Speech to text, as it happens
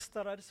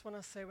start, I just want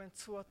to say when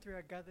two or three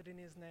are gathered in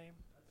his name,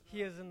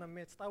 he is in the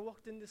midst. I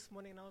walked in this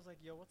morning and I was like,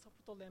 yo, what's up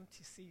with all the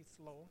empty seats,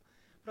 lol?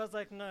 But I was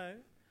like, no,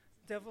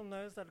 devil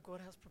knows that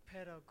God has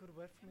prepared a good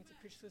word for me to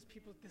preach to his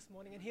people this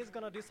morning, and he's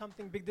going to do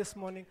something big this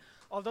morning.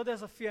 Although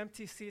there's a few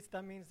empty seats,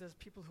 that means there's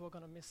people who are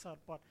going to miss out.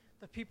 But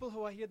the people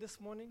who are here this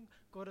morning,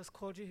 God has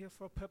called you here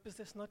for a purpose.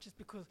 It's not just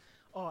because,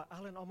 oh,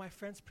 Alan, or my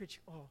friend's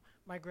preaching, or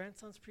my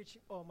grandson's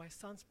preaching, or my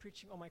son's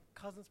preaching, or my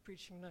cousin's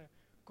preaching. No,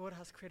 God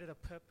has created a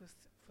purpose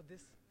for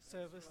this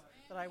service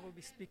that I will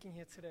be speaking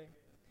here today.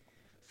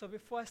 So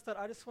before I start,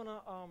 I just want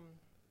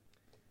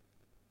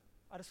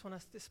to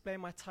display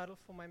my title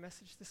for my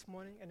message this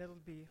morning, and it'll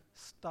be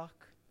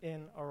Stuck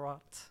in a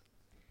Rut.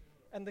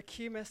 And the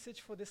key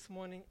message for this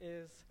morning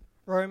is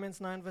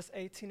Romans 9 verse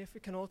 18. If we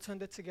can all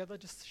turn it together,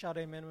 just shout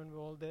amen when we're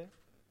all there.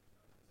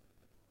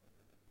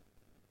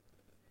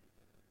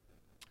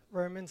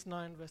 Romans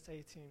 9 verse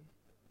 18.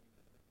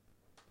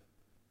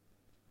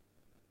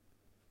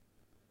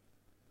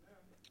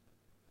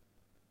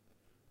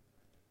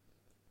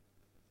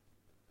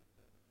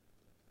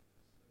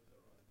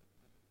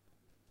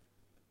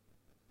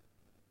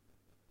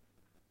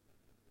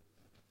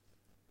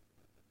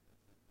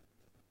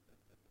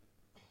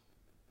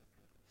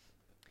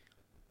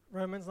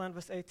 Romans 9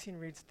 verse 18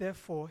 reads,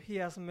 therefore he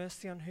has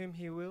mercy on whom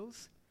he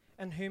wills,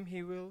 and whom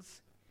he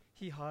wills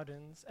he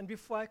hardens. And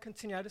before I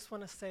continue, I just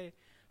want to say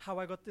how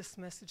I got this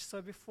message.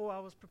 So before I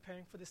was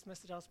preparing for this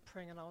message, I was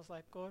praying and I was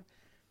like, God,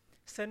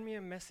 send me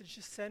a message.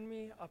 Just send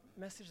me a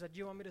message that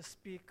you want me to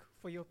speak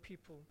for your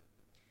people.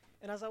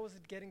 And as I was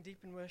getting deep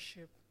in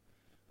worship,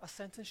 a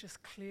sentence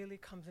just clearly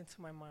comes into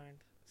my mind,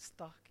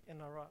 stuck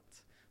in a rut.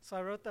 So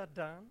I wrote that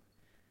down,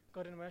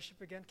 got in worship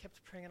again,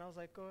 kept praying, and I was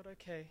like, God,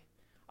 okay,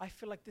 I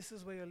feel like this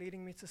is where you're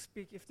leading me to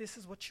speak. If this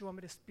is what you want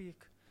me to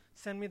speak,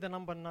 send me the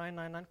number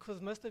 999,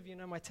 because most of you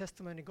know my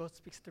testimony, God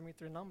speaks to me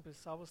through numbers.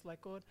 So I was like,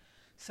 God,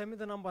 send me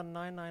the number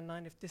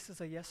 999 if this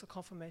is a yes or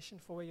confirmation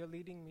for where you're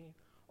leading me,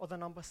 or the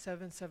number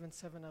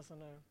 777 as a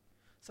no.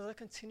 So as I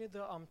continued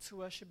to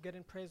worship,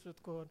 getting praise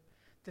with God,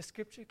 the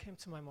scripture came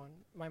to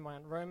my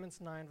mind,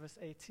 Romans 9 verse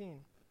 18.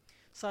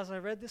 So as I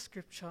read the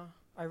scripture,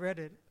 I read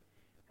it,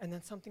 and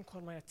then something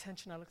caught my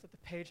attention. I looked at the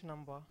page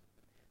number.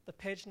 The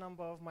page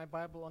number of my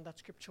Bible on that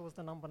scripture was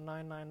the number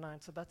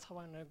 999. So that's how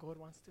I know God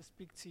wants to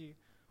speak to you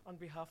on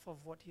behalf of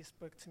what he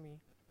spoke to me.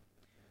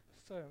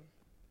 So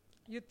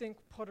you think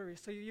pottery.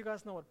 So you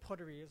guys know what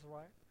pottery is,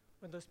 right?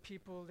 When those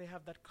people, they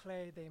have that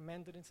clay, they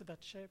mend it into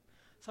that shape.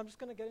 So I'm just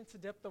going to get into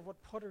depth of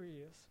what pottery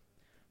is.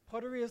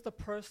 Pottery is the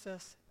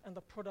process and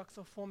the products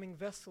of forming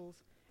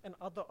vessels and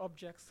other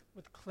objects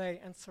with clay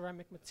and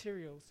ceramic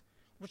materials,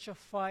 which are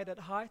fired at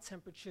high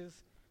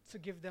temperatures to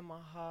give them a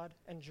hard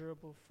and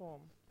durable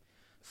form.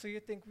 So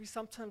you think we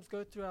sometimes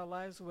go through our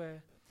lives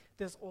where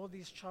there's all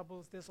these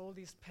troubles, there's all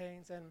these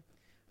pains, and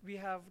we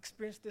have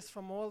experienced this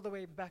from all the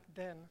way back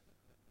then,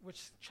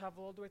 which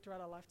travel all the way throughout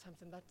our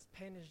lifetimes, and that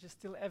pain is just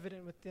still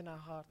evident within our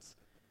hearts.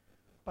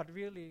 But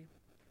really,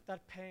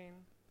 that pain,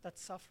 that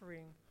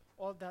suffering,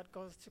 all that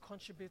goes to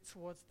contribute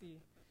towards the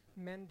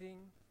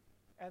mending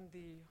and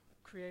the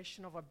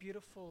creation of a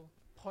beautiful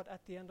pot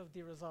at the end of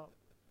the result.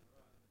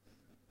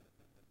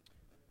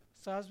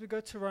 So as we go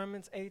to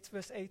Romans 8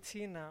 verse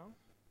 18 now,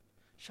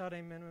 shout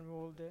amen when we're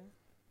all there.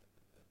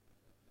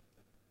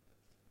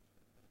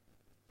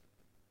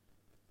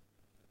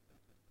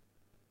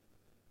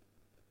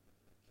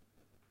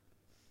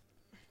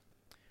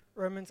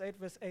 Romans 8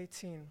 verse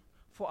 18.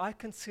 For I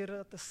consider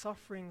that the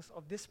sufferings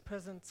of this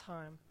present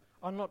time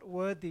are not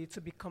worthy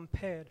to be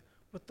compared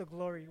with the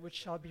glory which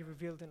shall be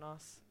revealed in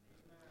us.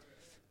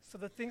 So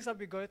the things that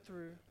we go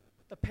through,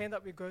 the pain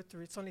that we go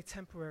through, it's only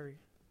temporary.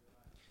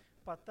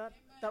 But that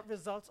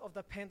result of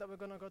the pain that we're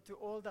going to go through,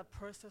 all that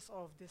process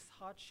of this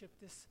hardship,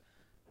 this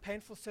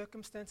painful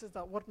circumstances,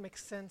 that what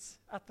makes sense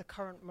at the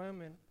current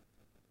moment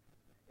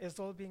is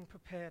all being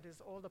prepared,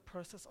 is all the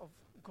process of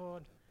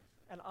God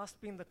and us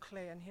being the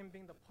clay and him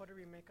being the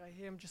pottery maker,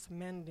 him just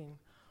mending,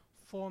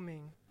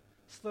 forming,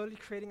 slowly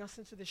creating us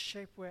into this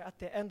shape where at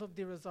the end of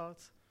the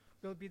results,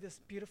 we'll be this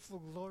beautiful,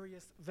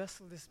 glorious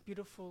vessel, this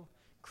beautiful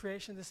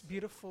creation, this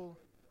beautiful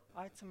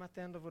item at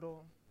the end of it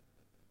all.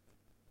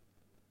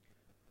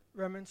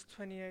 Romans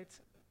 8,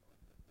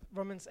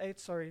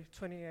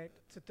 28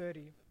 to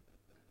 30.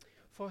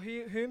 For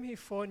whom he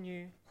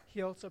foreknew,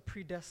 he also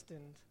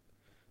predestined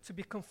to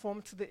be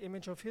conformed to the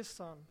image of his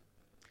Son,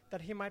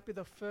 that he might be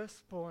the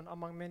firstborn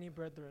among many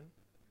brethren.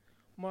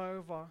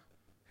 Moreover,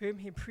 whom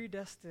he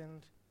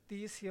predestined,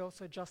 these he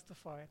also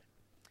justified.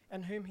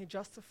 And whom he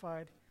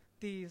justified,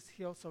 these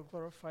he also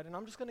glorified. And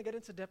I'm just going to get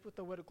into depth with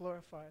the word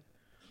glorified.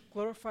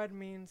 Glorified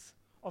means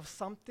of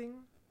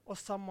something or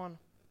someone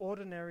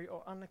ordinary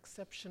or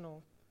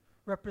unexceptional,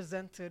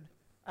 represented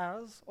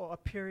as or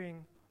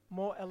appearing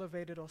more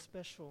elevated or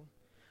special.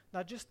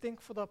 Now just think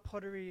for the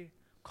pottery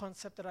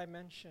concept that I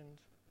mentioned.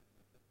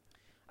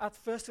 At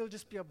first it'll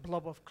just be a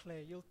blob of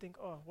clay. You'll think,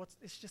 oh,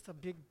 it's just a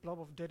big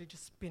blob of dirty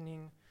just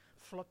spinning,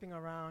 flopping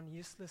around,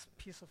 useless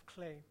piece of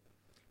clay.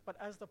 But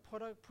as the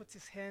potter puts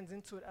his hands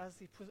into it, as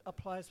he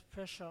applies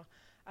pressure,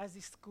 as he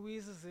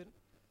squeezes it,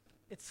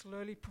 it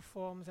slowly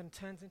performs and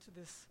turns into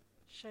this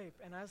shape.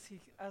 And as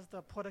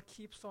the potter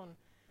keeps on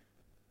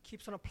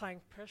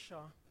applying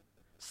pressure,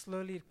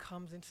 slowly it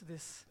comes into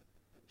this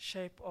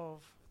shape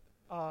of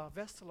a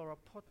vessel or a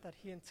pot that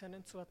he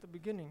intended to at the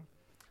beginning.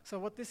 So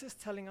what this is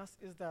telling us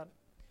is that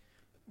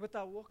with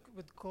our walk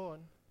with God,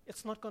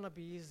 it's not going to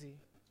be easy.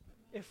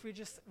 If we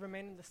just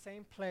remain in the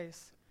same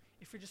place,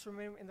 if we just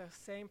remain in the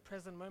same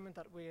present moment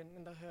that we're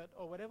in the hurt,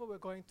 or whatever we're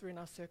going through in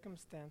our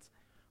circumstance,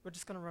 we're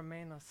just going to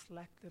remain a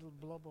slack little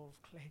blob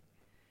of clay,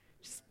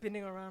 just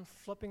spinning around,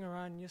 flopping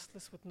around,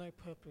 useless with no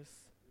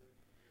purpose.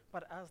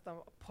 But as the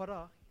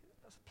potter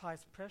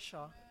applies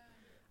pressure,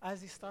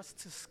 as he starts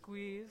to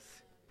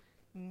squeeze,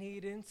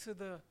 knead into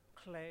the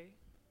clay,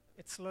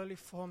 it slowly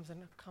forms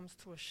and it comes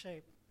to a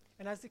shape.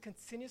 And as he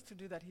continues to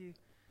do that, he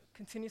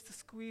continues to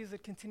squeeze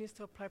it, continues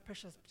to apply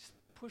pressure, just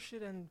push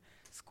it and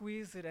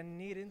squeeze it and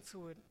knead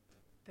into it,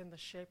 then the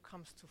shape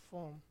comes to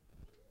form.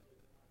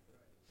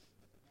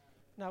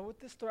 Now with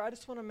this story, I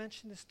just want to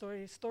mention the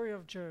story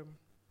of Job.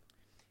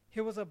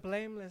 He was a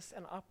blameless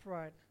and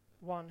upright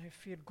one who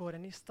feared God,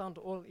 and he shunned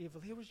all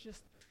evil. He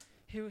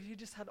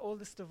just had all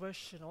this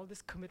devotion, all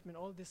this commitment,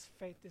 all this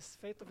faith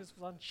of his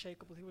was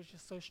unshakable. He was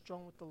just so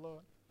strong with the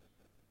Lord.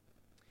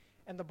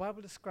 And the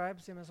Bible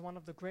describes him as one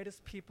of the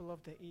greatest people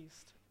of the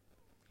East.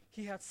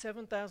 He had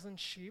 7,000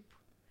 sheep,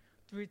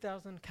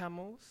 3,000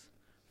 camels,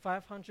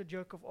 500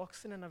 yoke of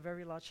oxen, and a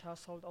very large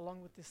household,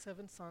 along with his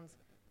 7 sons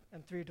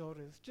and 3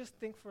 daughters. Just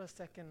think for a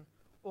second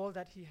all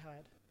that he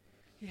had.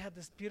 He had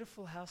this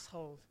beautiful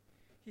household.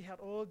 He had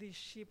all these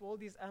sheep, all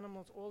these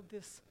animals, all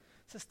this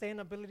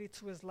sustainability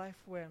to his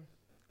life where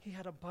he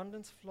had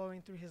abundance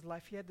flowing through his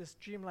life. He had this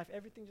dream life.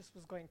 Everything just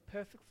was going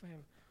perfect for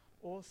him.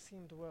 All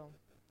seemed well.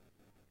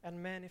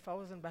 And man, if I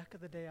was in back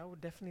of the day, I would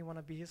definitely want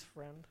to be his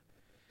friend.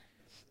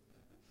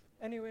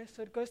 Anyway,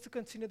 so it goes to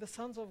continue. The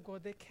sons of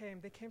God, they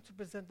came to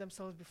present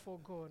themselves before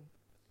God.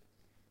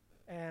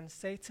 And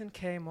Satan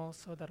came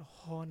also, that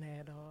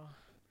horned.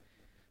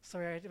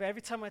 Sorry,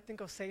 every time I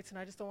think of Satan,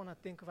 I just don't want to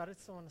think of it. I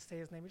just don't want to say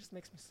his name. It just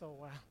makes me so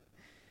wild.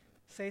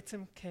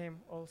 Satan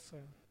came also.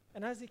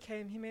 And as he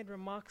came, he made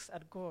remarks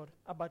at God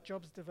about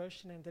Job's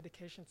devotion and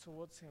dedication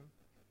towards him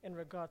in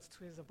regards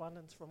to his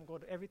abundance from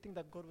God, everything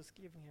that God was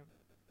giving him.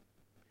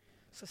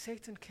 So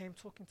Satan came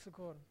talking to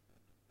God.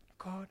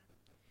 God,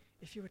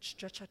 if you would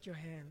stretch out your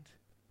hand,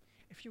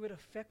 if you would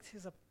affect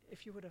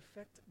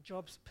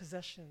Job's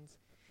possessions,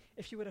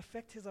 if you would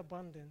affect his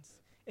abundance,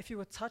 if you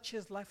would touch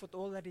his life with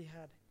all that he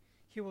had,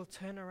 he will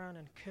turn around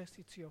and curse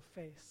you to your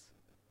face.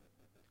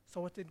 So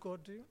what did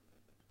God do?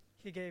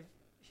 He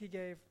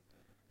gave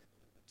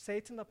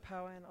Satan the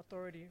power and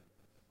authority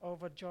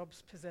over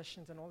Job's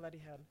possessions and all that he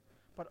had,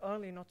 but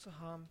only not to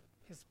harm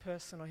his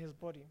person or his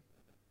body.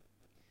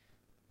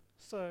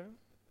 So,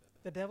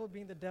 the devil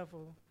being the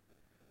devil,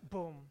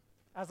 boom.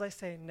 As I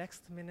say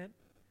next minute,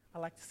 I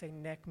like to say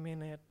neck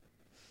minute.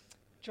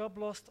 Job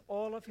lost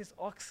all of his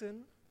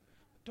oxen,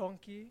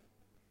 donkey,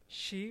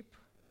 sheep,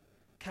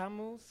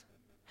 camels,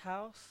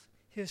 house,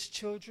 his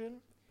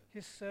children,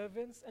 his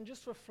servants, and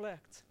just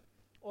reflect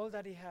all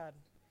that he had.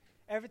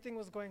 Everything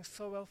was going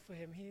so well for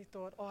him. He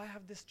thought, I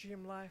have this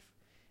dream life.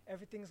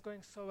 Everything's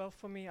going so well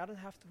for me. I don't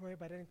have to worry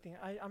about anything.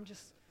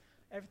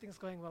 Everything's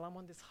going well. I'm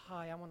on this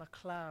high. I'm on a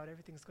cloud.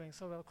 Everything's going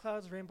so well.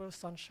 Clouds, rainbows,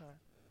 sunshine.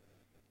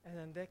 And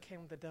then there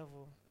came the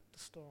devil, the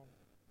storm.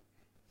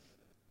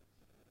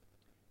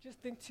 Just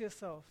think to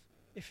yourself,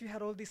 if you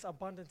had all this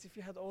abundance, if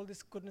you had all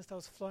this goodness that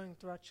was flowing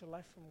throughout your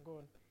life from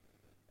God,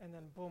 and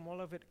then boom,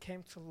 all of it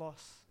came to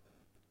loss,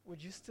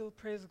 would you still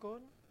praise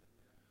God?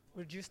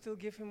 Would you still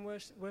give him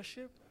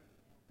worship?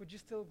 Would you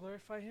still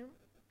glorify him?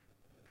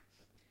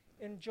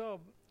 In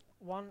Job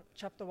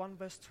chapter 1,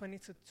 verse 20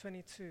 to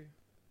 22,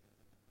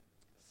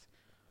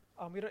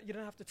 you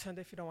don't have to turn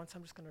there if you don't want to.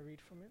 I'm just going to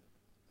read from it.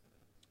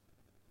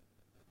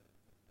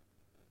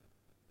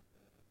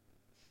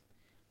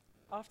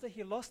 After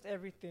he lost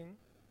everything,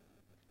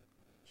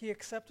 he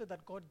accepted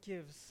that God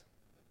gives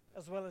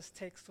as well as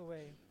takes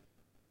away.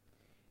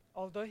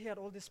 Although he had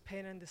all this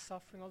pain and this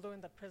suffering, although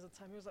in that present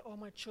time he was like,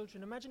 my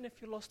children. Imagine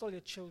if you lost all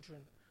your children.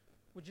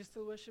 Would you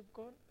still worship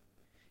God?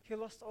 He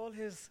lost all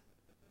his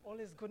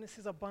goodness,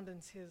 his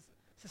abundance, his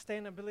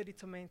sustainability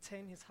to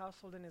maintain his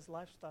household and his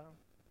lifestyle.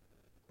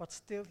 But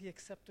still he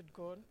accepted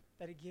God,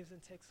 that he gives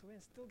and takes away,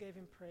 and still gave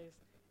him praise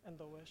and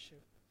the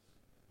worship.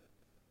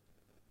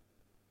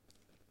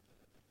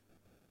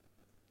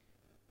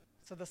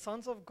 So the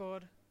sons of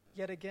God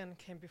yet again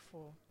came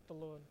before the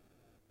Lord.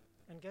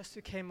 And guess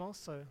who came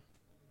also?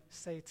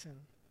 Satan.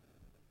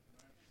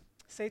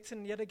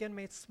 Satan yet again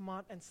made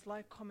smart and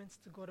sly comments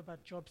to God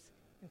about Job's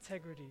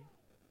integrity.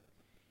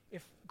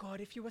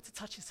 If you were to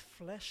touch his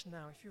flesh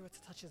now, if you were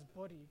to touch his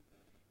body,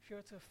 if you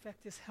were to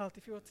affect his health,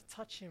 if you were to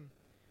touch him,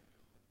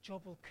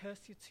 Job will curse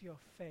you to your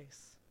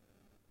face.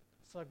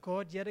 So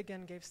God yet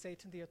again gave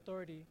Satan the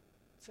authority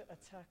to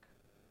attack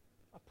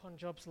upon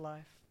Job's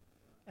life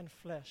and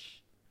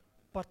flesh,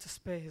 but to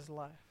spare his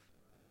life.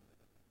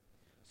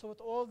 So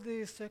with all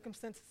the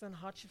circumstances and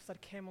hardships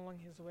that came along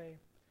his way,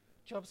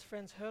 Job's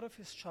friends heard of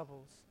his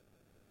troubles.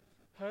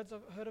 heard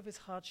of his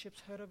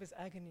hardships, heard of his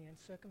agony and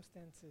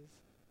circumstances.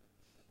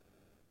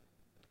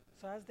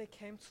 So as they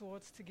came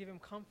towards to give him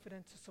comfort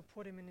and to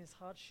support him in his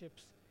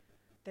hardships,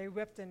 they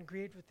wept and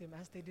grieved with him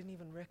as they didn't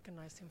even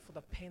recognize him for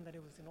the pain that he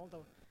was in, all the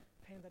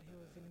pain that he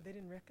was in. They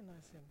didn't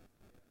recognize him.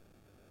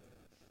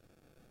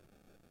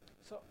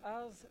 So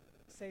as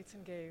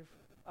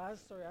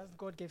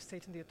God gave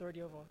Satan the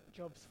authority over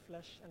Job's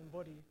flesh and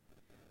body,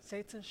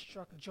 Satan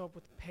struck Job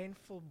with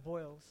painful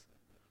boils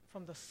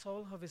from the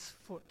sole of his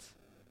foot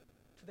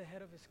to the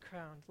head of his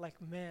crown. Like,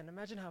 man,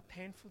 imagine how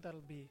painful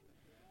that'll be.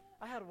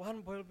 I had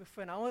one boil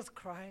before and I was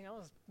crying. I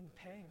was in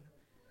pain.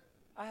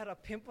 I had a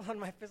pimple on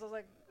my face. I was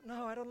like,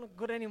 no, I don't look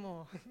good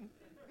anymore.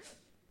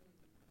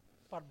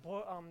 But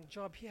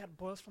Job, he had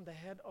boils from the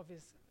head of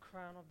his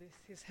crown of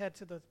his head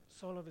to the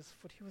sole of his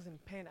foot. He was in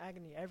pain,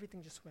 agony.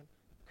 Everything just went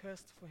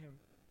cursed for him.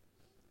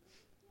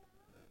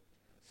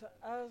 So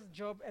as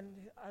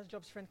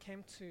Job's friend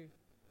came to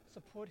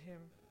support him,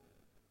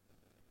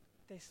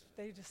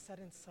 they just sat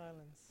in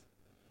silence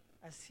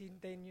as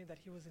they knew that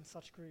he was in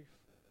such grief.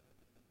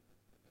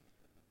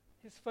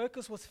 His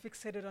focus was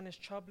fixated on his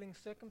troubling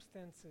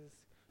circumstances.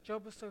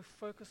 Job was so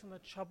focused on the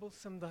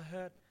troublesome, the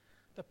hurt,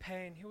 the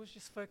pain. He was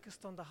just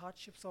focused on the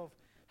hardships of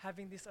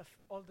having this,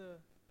 all the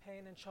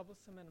pain and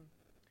troublesome and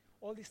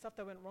all these stuff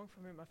that went wrong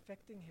from him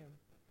affecting him.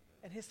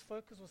 And his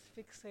focus was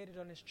fixated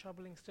on his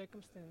troubling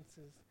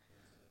circumstances,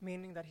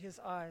 meaning that his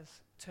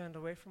eyes turned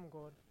away from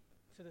God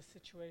to the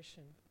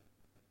situation.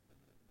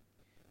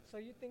 So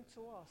you think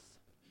to us,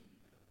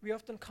 we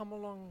often come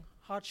along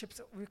hardships,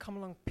 we come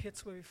along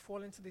pits where we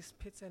fall into these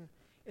pits and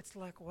it's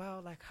like,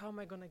 wow, like how am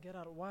I going to get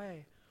out?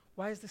 Why?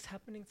 Why is this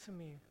happening to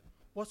me?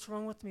 What's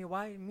wrong with me?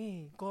 Why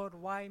me? God,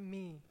 why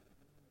me?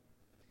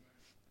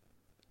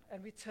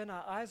 And we turn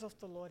our eyes off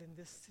the Lord in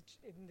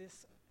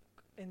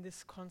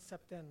this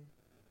concept and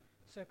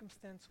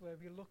circumstance where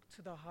we look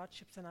to the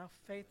hardships and our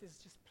faith is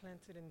just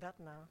planted in that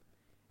now,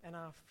 and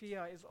our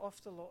fear is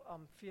off the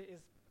fear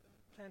is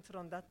planted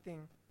on that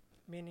thing,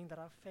 meaning that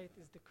our faith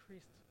is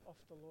decreased of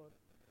the Lord.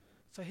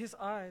 So his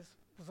eyes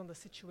was on the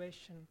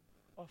situation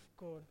of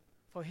God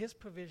for his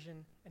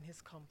provision and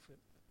his comfort.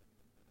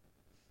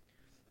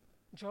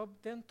 Job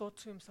then thought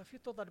to himself, he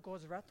thought that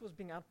God's wrath was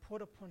being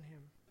outpoured upon him.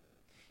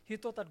 He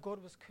thought that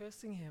God was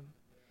cursing him.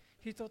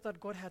 He thought that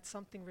God had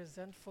something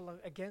resentful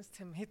against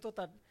him. He thought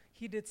that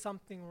he did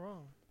something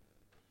wrong.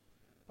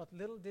 But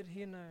little did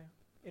he know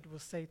it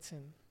was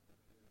Satan.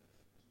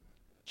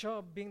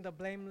 Job, being the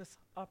blameless,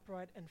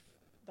 upright, and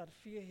that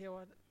fear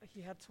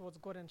he had towards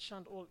God and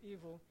shunned all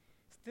evil,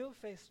 still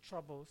faced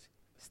troubles,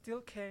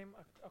 still came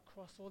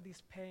across all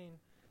these pain,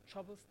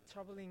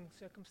 troubling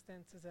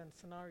circumstances and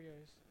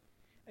scenarios.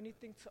 And you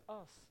think to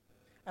us,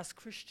 as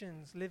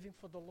Christians living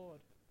for the Lord,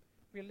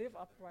 we live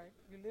upright,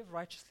 we live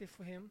righteously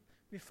for him,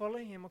 we follow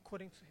him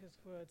according to his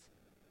words,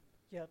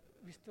 yet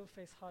we still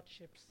face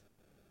hardships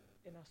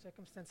in our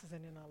circumstances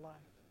and in our life.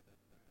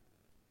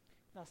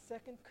 Now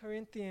 2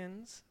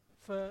 Corinthians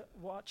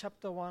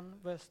chapter 1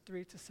 verse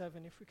 3 to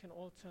 7, if we can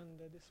all turn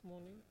there this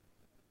morning.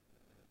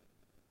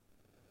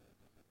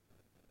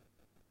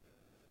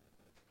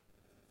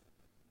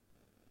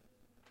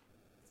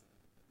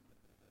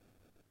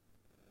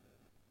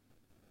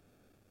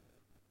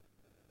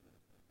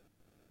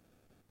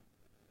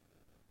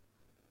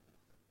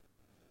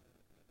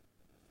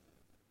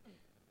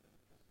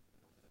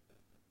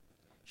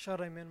 Shout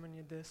amen when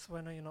you're there so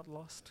I know you're not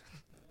lost.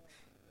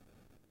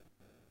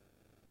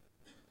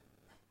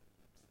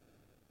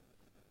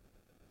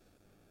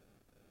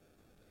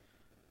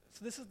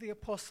 So this is the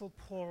Apostle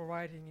Paul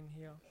writing in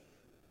here.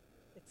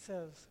 It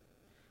says,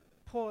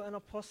 Paul, an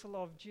apostle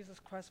of Jesus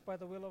Christ by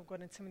the will of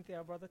God, and Timothy,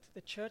 our brother, to the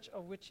church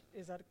of which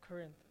is at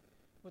Corinth,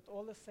 with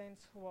all the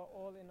saints who are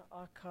all in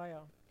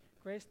Achaia,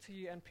 grace to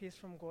you and peace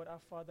from God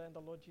our Father and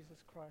the Lord Jesus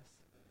Christ.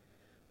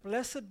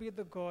 Blessed be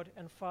the God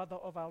and Father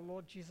of our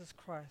Lord Jesus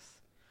Christ,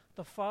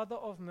 the Father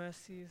of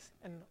mercies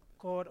and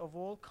God of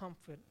all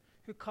comfort,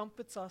 who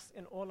comforts us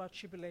in all our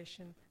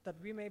tribulation, that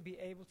we may be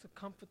able to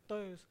comfort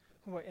those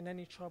who are in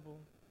any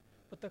trouble,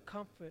 with the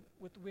comfort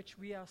with which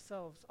we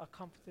ourselves are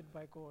comforted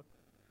by God.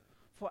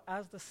 For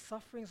as the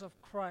sufferings of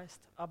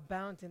Christ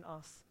abound in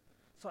us,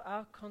 so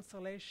our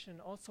consolation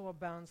also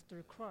abounds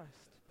through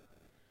Christ.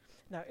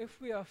 Now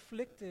if we are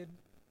afflicted,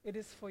 it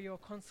is for your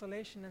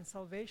consolation and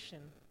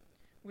salvation,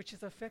 which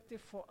is effective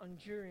for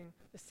enduring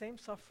the same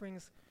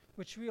sufferings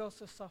which we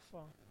also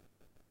suffer.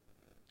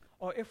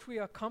 Or if we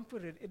are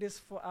comforted, it is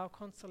for our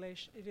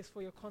consolation, it is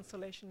for your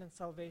consolation and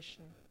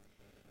salvation.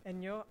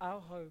 And our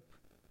hope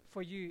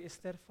for you is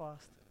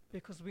steadfast,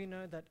 because we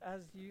know that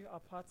as you are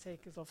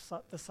partakers of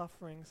the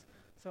sufferings,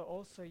 so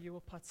also you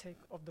will partake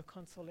of the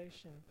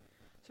consolation.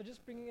 So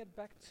just bringing it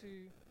back to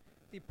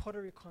the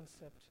pottery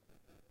concept.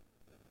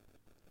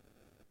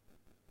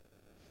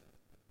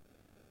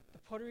 The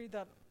pottery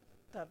that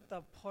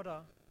the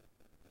potter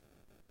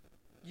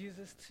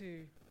uses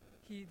to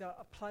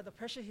the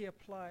pressure he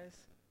applies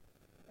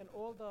and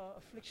all the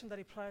affliction that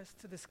he applies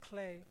to this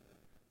clay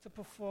to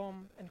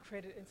perform and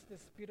create it into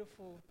this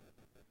beautiful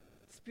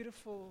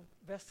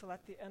vessel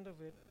at the end of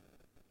it.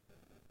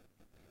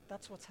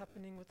 that's what's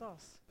happening with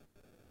us.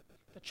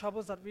 The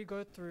troubles that we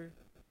go through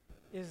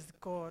is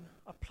God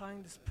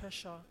applying this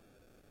pressure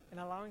and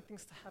allowing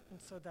things to happen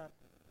so that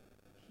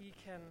He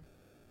can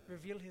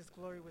reveal His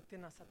glory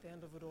within us at the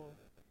end of it all.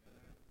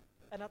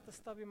 And at the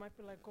start we might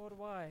be like, God,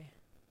 why?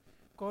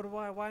 God,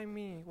 why? Why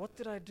me? What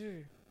did I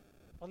do?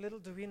 But little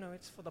do we know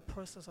it's for the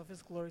process of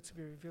His glory to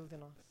be revealed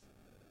in us.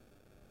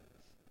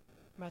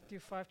 Matthew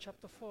 5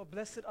 chapter 4,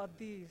 blessed are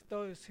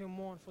those who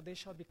mourn, for they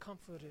shall be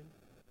comforted.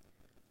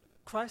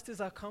 Christ is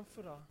our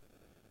comforter.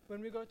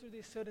 When we go through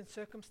these certain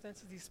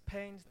circumstances, these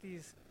pains,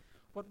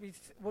 what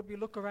we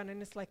look around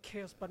and it's like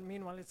chaos, but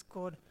meanwhile it's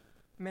God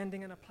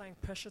mending and applying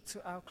pressure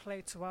to our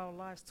clay, to our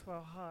lives, to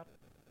our heart.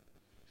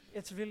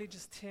 It's really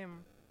just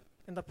Him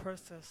in the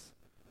process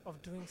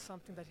of doing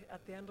something that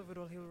at the end of it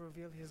all, He will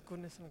reveal His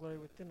goodness and glory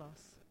within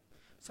us.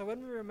 So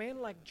when we remain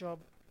like Job,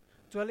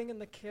 dwelling in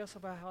the chaos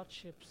of our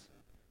hardships,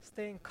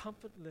 staying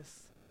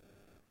comfortless,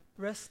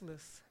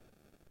 restless,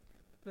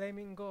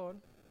 blaming God,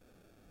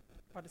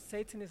 but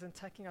Satan is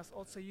attacking us,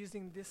 also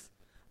using this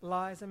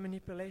lies and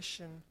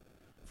manipulation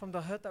from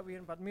the hurt that we're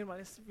in. But meanwhile,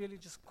 it's really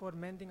just God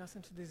mending us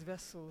into these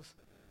vessels.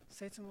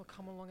 Satan will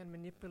come along and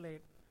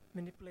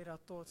manipulate our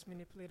thoughts,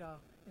 manipulate our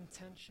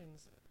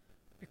intentions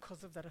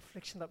because of that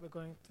affliction that we're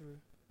going through.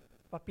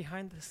 But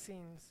behind the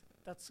scenes,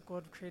 that's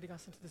God creating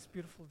us into this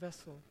beautiful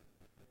vessel.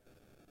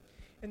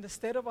 In the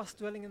state of us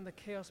dwelling in the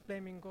chaos,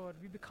 blaming God,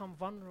 we become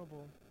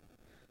vulnerable.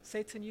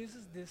 Satan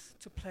uses this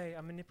to play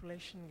a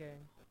manipulation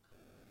game.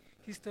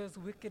 He stirs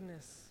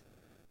wickedness,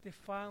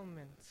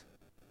 defilement,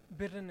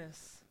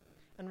 bitterness,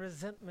 and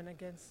resentment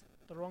against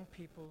the wrong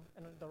people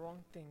and the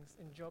wrong things,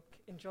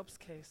 in Job's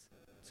case,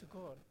 to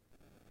God.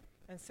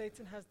 And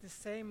Satan has the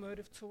same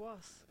motive to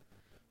us.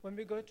 When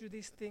we go through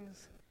these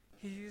things,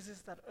 he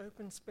uses that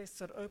open space,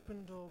 that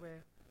open door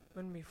where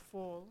when we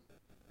fall,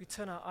 we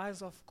turn our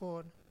eyes off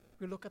God,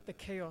 we look at the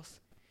chaos,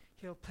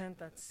 He'll plant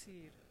that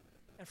seed.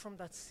 And from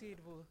that seed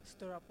will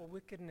stir up a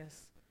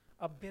wickedness,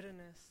 a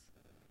bitterness,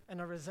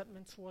 and a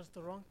resentment towards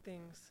the wrong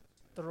things,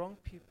 the wrong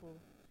people,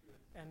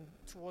 and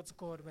towards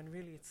God, when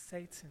really it's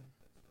Satan.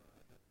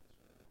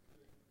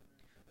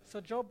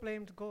 So Job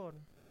blamed God,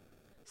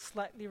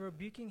 slightly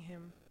rebuking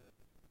him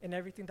in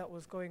everything that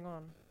was going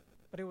on,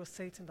 but it was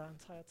Satan the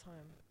entire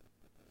time.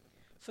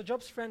 So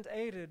Job's friend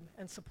aided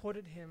and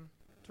supported him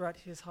throughout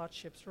his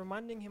hardships,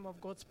 reminding him of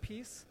God's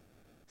peace,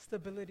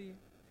 stability,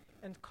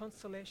 and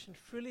consolation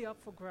freely up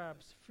for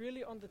grabs,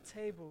 freely on the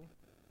table,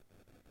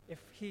 if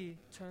he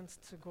turns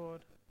to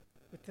God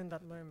within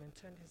that moment,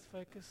 turned his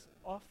focus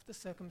off the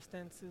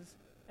circumstances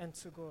and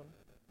to God.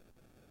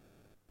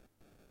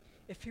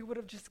 If he would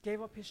have just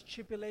gave up his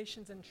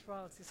tribulations and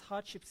trials, his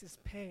hardships, his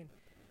pain,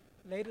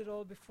 laid it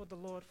all before the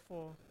Lord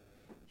for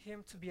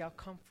Him to be our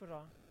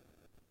comforter,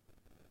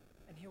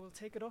 and He will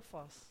take it off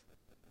us.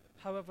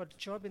 However,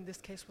 Job in this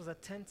case was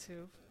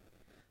attentive,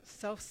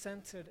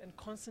 self-centered, and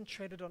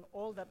concentrated on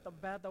all the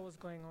bad that was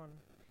going on.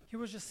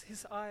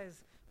 His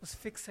eyes was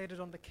fixated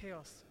on the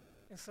chaos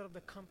instead of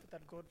the comfort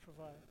that God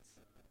provides.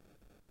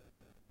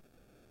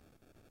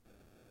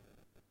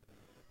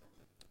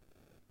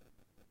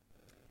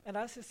 And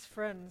as his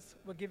friends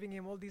were giving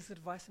him all these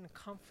advice and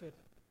comfort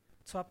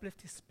to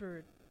uplift his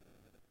spirit,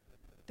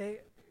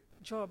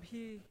 Job,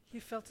 he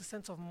felt a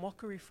sense of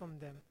mockery from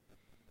them.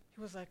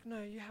 He was like,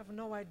 no, you have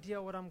no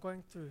idea what I'm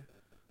going through.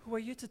 Who are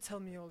you to tell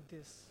me all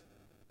this?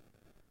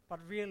 But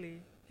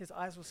really, his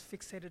eyes was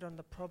fixated on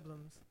the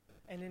problems,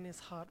 and in his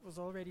heart was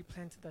already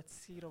planted that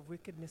seed of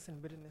wickedness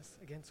and bitterness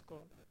against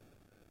God.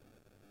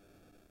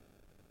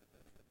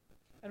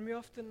 And we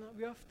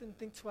often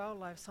think to our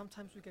lives,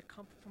 sometimes we get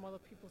comfort from other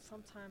people,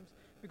 sometimes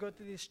we go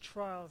through these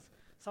trials,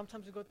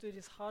 sometimes we go through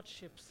these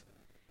hardships,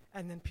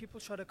 and then people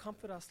try to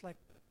comfort us, like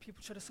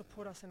people try to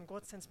support us, and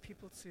God sends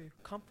people to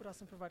comfort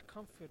us and provide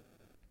comfort.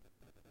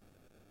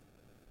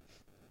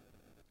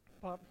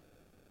 But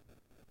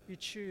we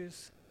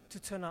choose to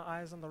turn our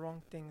eyes on the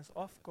wrong things,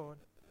 off God,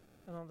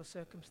 and on the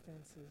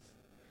circumstances.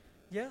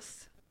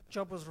 Yes,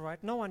 Job was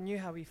right. No one knew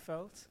how he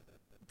felt.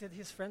 Did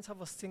his friends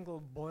have a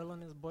single boil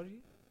on his body?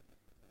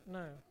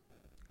 No.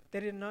 They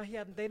didn't know.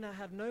 They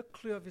had no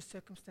clue of his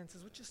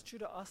circumstances, which is true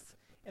to us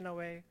in a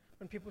way.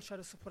 When people try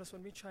to support us,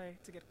 when we try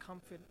to get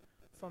comfort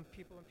from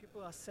people, when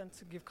people are sent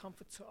to give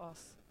comfort to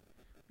us,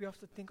 we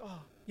often think,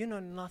 oh, you know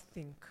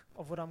nothing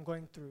of what I'm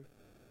going through.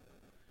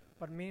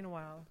 But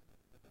meanwhile,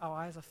 our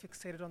eyes are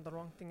fixated on the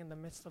wrong thing in the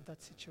midst of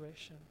that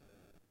situation.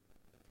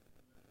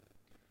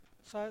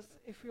 So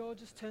if we all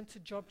just turn to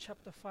Job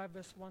chapter 5,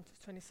 verse 1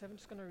 to 27, I'm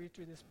just going to read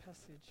through this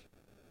passage.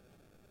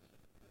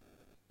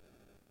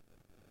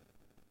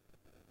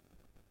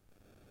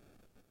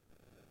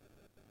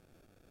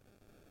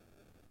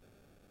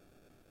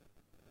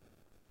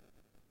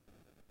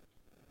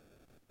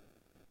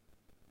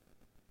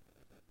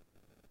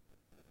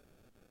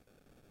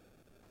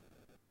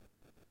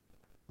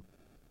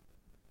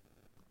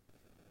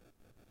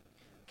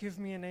 Give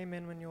me an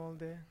amen when you're all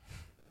there.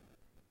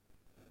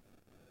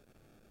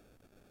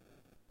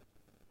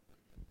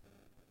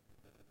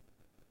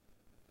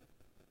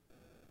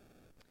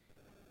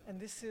 And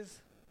this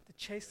is the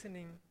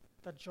chastening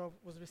that Job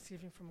was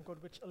receiving from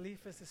God, which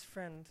Eliphaz, his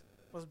friend,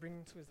 was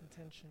bringing to his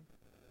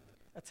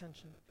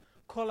attention.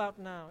 Call out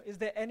now. Is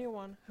there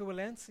anyone who will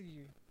answer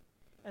you?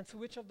 And to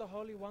which of the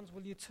holy ones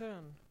will you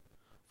turn?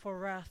 For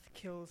wrath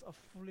kills a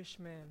foolish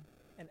man,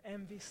 and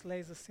envy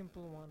slays a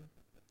simple one.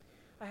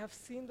 I have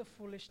seen the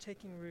foolish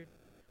taking root,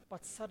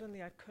 but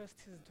suddenly I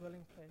cursed his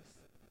dwelling place.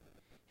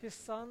 His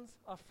sons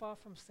are far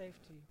from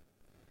safety.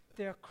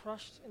 They are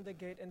crushed in the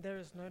gate, and there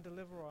is no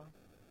deliverer.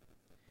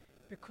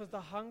 Because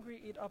the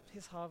hungry eat up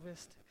his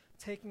harvest,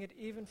 taking it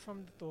even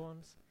from the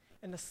thorns,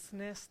 and the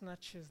snare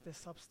snatches their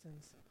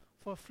substance.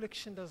 For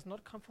affliction does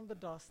not come from the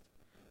dust,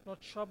 nor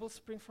trouble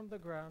spring from the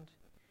ground.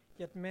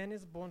 Yet man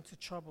is born to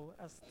trouble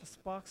as the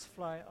sparks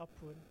fly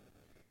upward.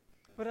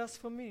 But as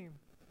for me,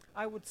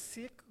 I would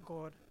seek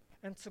God,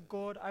 and to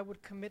God I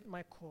would commit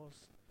my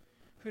cause,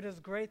 who does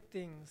great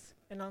things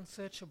and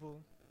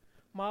unsearchable,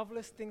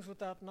 marvelous things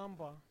without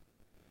number.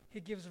 He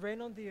gives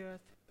rain on the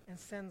earth and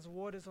sends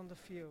waters on the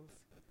fields.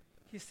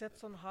 He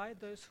sets on high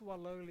those who are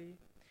lowly,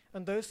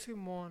 and those who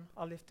mourn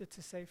are lifted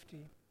to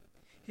safety.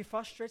 He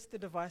frustrates the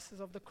devices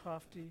of the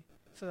crafty,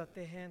 so that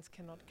their hands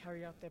cannot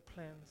carry out their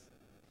plans.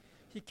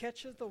 He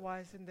catches the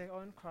wise in their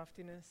own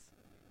craftiness,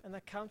 and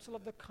the counsel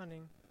of the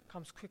cunning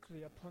comes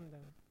quickly upon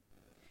them.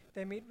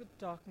 They meet with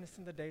darkness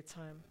in the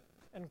daytime,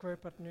 and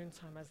grope at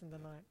noontime as in the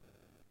night.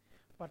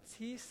 But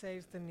he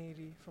saves the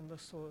needy from the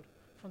sword,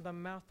 from the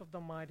mouth of the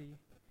mighty,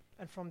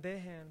 and from their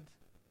hand.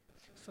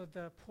 So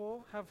the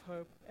poor have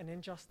hope, and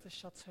injustice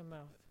shuts her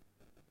mouth.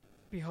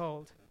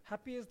 Behold,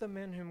 happy is the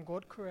man whom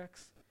God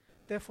corrects.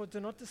 Therefore do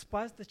not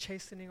despise the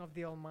chastening of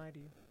the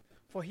Almighty.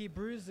 For he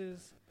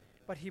bruises,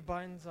 but he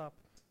binds up.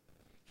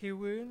 He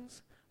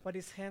wounds, but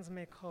his hands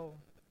make whole.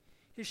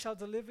 He shall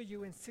deliver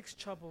you in 6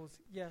 troubles,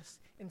 yes,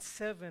 in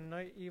 7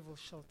 no evil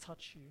shall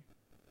touch you.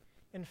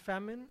 In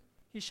famine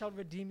he shall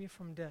redeem you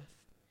from death,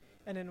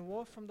 and in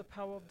war from the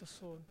power of the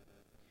sword.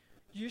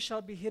 You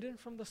shall be hidden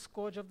from the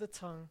scourge of the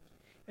tongue,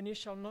 and you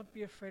shall not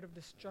be afraid of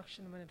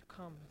destruction when it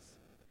comes.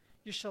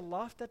 You shall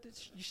laugh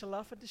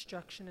at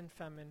destruction and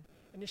famine,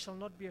 and you shall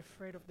not be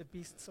afraid of the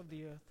beasts of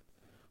the earth.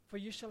 For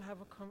you shall have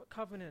a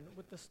covenant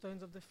with the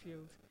stones of the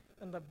field,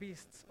 and the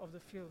beasts of the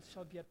field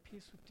shall be at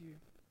peace with you.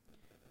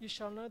 You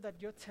shall know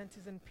that your tent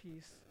is in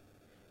peace.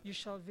 You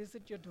shall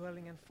visit your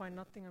dwelling and find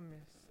nothing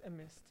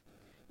amiss.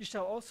 You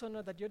shall also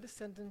know that your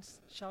descendants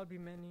shall be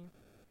many,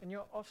 and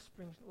your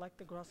offspring like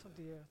the grass of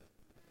the earth.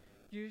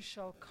 You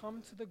shall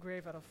come to the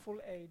grave at a full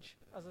age,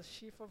 as a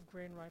sheaf of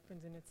grain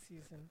ripens in its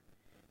season.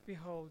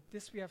 Behold,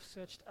 this we have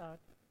searched out.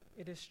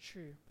 It is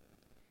true.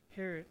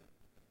 Hear it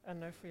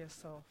and know for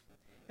yourself.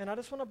 And I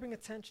just want to bring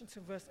attention to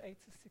verse 8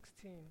 to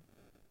 16.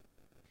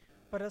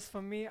 But as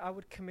for me, I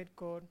would seek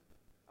God,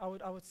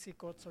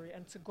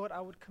 and to God I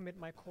would commit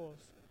my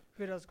cause,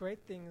 who does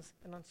great things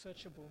and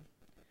unsearchable,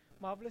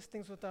 marvelous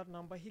things without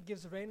number. He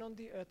gives rain on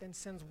the earth and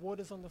sends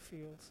waters on the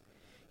fields.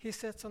 He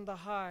sets on the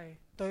high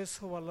those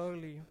who are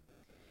lowly,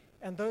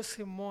 and those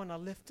who mourn are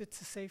lifted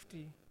to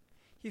safety.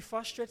 He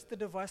frustrates the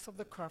device of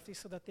the crafty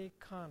so that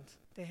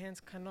their hands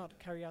cannot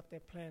carry out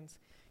their plans.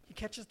 He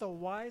catches the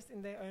wise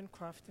in their own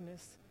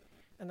craftiness,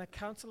 and the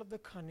counsel of the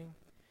cunning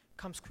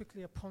comes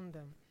quickly upon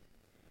them.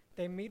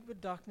 They meet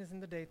with darkness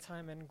in the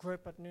daytime and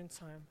grope at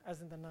noontime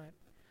as in the night.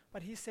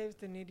 But he saves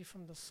the needy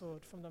from the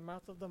sword, from the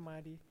mouth of the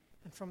mighty,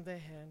 and from their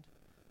hand,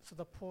 so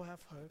the poor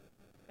have hope,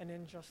 and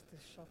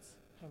injustice shuts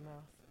her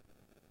mouth.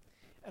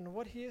 And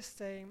what he is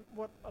saying,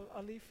 what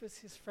Eliphaz,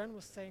 his friend,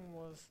 was saying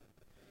was,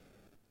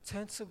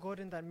 turn to God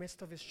in the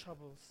midst of his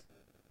troubles.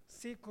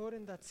 Seek God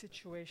in that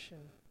situation.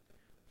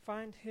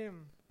 Find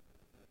him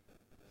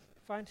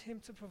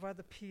to provide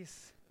the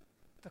peace,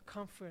 the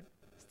comfort,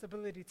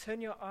 stability.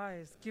 Turn your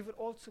eyes, give it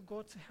all to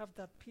God to have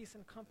that peace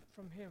and comfort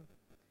from him.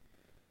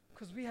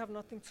 Because we have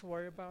nothing to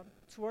worry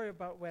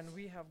about when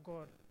we have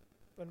God,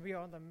 when we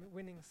are on the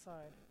winning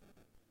side.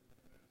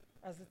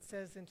 As it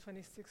says in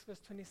 26 verse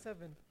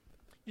 27,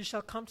 you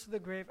shall come to the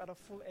grave at a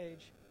full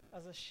age,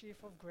 as a sheaf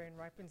of grain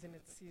ripens in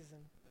its season.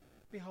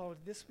 Behold,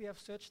 this we have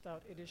searched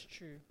out, it is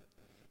true.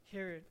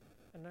 Hear it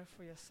and know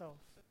for yourself.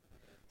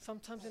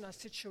 Sometimes in our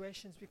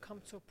situations we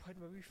come to a point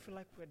where we feel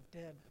like we're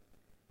dead.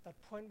 That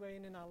point we're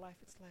in our life,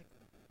 it's like,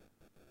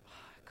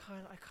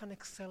 I can't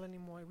excel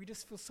anymore. We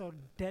just feel so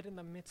dead in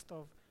the midst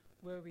of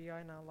where we are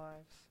in our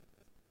lives.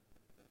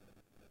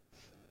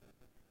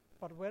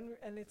 But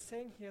and it's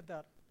saying here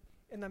that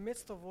in the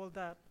midst of all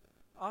that,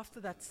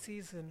 after that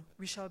season,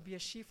 we shall be a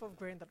sheaf of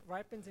grain that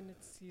ripens in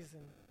its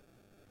season.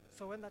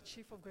 So when that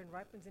sheaf of grain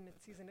ripens in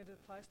its season, it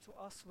applies to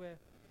us where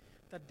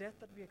the death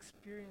that we're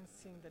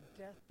experiencing,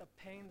 the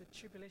pain, the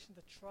tribulation,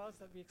 the trials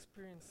that we're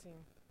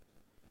experiencing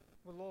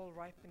will all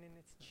ripen in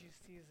its due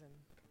season.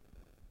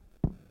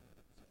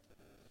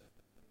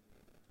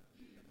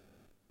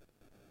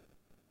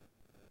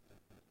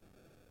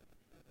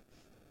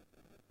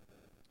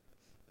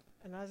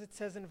 And as it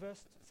says in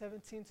verse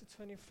 17 to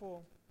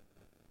 24,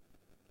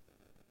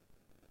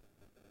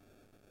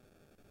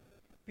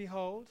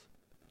 behold,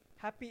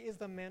 happy is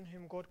the man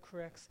whom God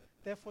corrects.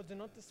 Therefore do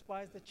not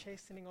despise the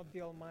chastening of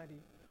the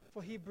Almighty.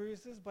 For he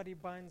bruises, but he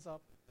binds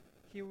up.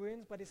 He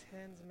wounds, but his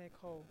hands make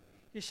whole.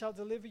 He shall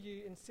deliver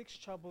you in 6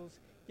 troubles.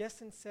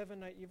 Yes, in 7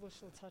 no evil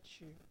shall touch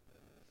you.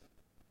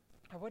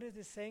 And what it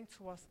is saying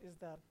to us is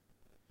that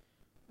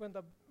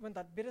when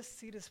that bitter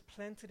seed is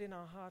planted in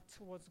our heart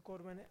towards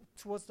God,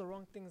 towards the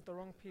wrong things, the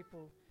wrong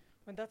people,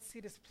 when that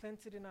seed is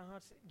planted in our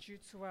hearts due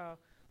to our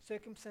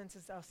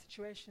circumstances, our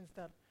situations,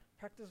 that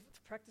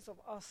practice of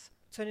us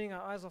turning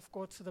our eyes off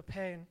God to the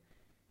pain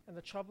and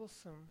the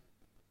troublesome,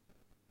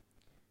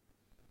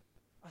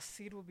 a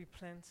seed will be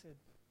planted.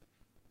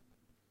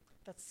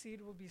 That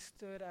seed will be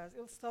stirred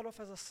it'll start off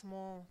as a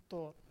small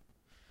thought.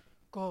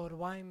 God,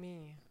 why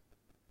me?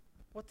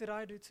 What did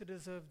I do to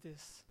deserve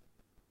this?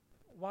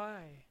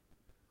 Why?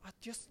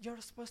 You're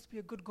supposed to be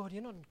a good God.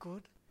 You're not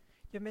good.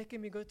 You're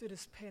making me go through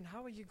this pain.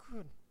 How are you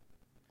good?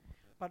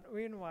 But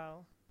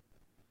meanwhile,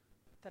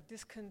 that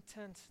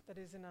discontent that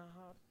is in our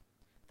heart,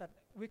 that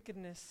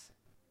wickedness,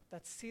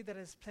 that seed that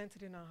is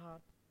planted in our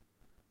heart,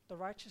 the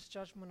righteous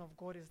judgment of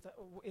God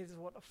is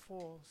what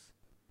falls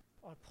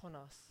upon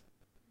us.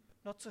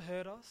 Not to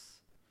hurt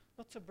us,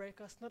 not to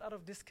break us, not out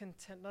of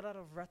discontent, not out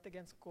of wrath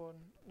against God,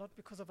 not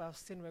because of our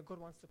sin where God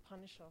wants to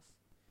punish us,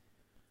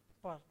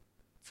 but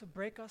to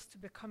break us to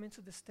become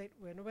into the state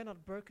where we're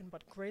not broken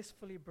but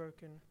gracefully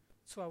broken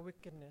to our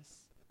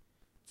wickedness,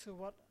 to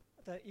what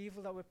the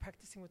evil that we're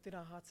practicing within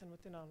our hearts and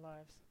within our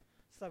lives,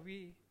 so that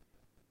we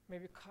may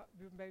be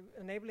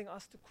enabling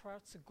us to cry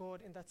out to God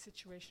in that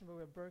situation where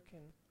we're broken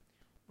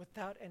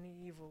without any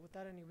evil,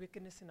 without any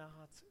wickedness in our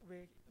hearts.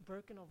 We're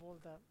broken of all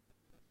that.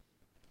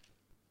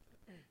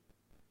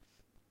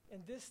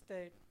 In this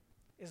state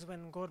is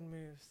when God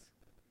moves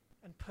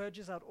and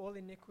purges out all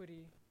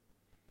iniquity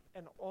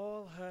and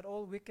all hurt,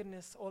 all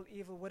wickedness, all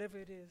evil, whatever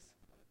it is,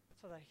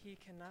 so that He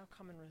can now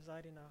come and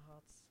reside in our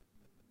hearts.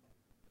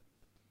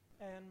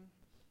 And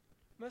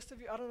most of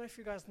you, I don't know if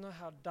you guys know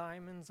how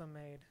diamonds are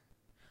made,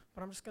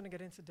 but I'm just going to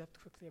get into depth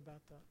quickly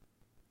about that.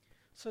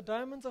 So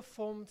diamonds are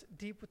formed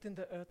deep within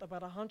the earth,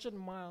 about 100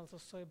 miles or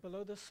so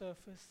below the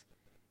surface,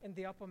 in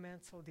the upper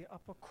mantle, the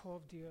upper core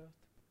of the earth.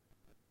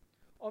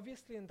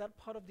 Obviously, in that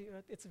part of the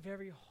earth, it's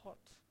very hot.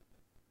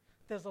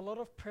 There's a lot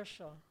of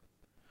pressure,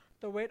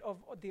 the weight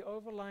of the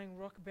overlying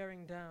rock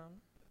bearing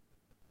down,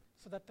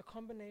 so that the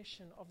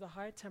combination of the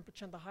high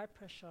temperature and the high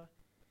pressure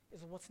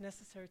is what's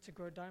necessary to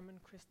grow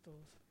diamond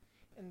crystals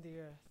in the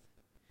earth.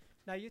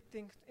 Now you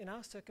think, in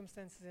our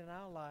circumstances, in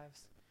our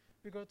lives,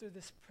 we go through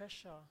this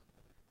pressure,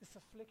 this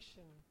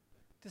affliction,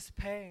 this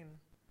pain,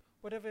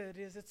 whatever it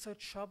is, it's so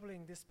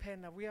troubling, this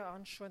pain, that we are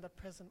unsure in the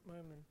present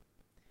moment.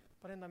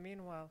 But in the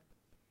meanwhile,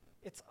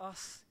 it's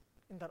us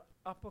in that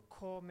upper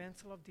core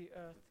mantle of the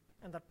earth,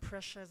 and that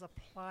pressure is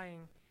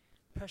applying,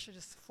 pressure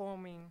just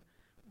forming,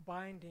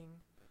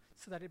 binding,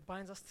 so that it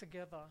binds us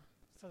together,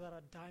 so that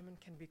a diamond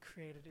can be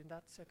created. In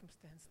that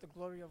circumstance, the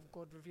glory of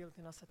God revealed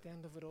in us at the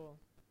end of it all.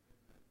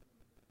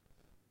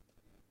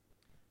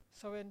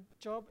 So in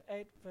Job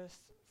 8, verse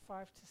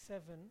 5 to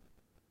 7, I'm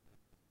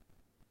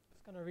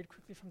just going to read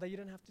quickly from there. You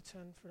don't have to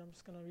turn for it. I'm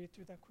just going to read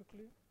through that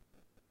quickly.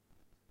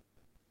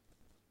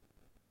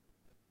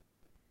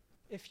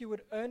 If you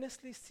would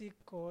earnestly seek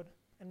God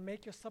and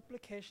make your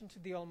supplication to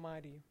the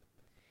Almighty,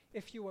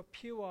 if you were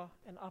pure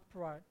and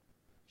upright,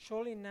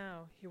 surely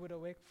now He would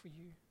awake for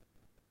you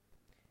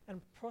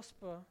and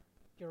prosper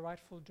your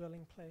rightful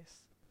dwelling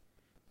place.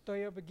 Though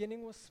your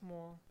beginning was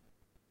small,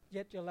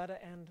 yet your latter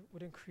end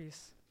would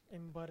increase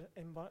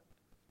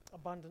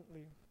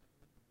abundantly.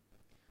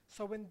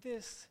 So when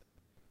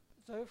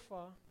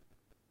Zophar,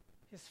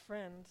 his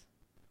friend,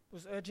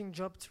 was urging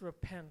Job to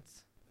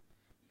repent,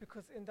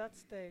 because in that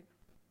state,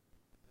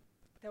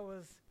 there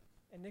was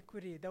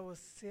iniquity, there was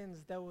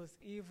sins, there was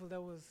evil, there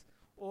was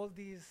all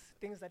these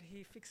things that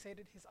he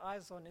fixated his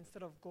eyes on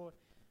instead of God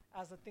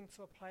as a thing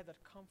to apply that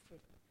comfort.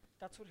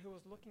 That's what he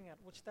was looking at,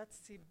 which that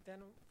seed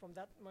then from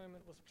that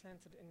moment was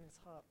planted in his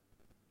heart.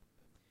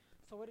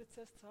 So what it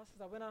says to us is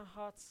that when our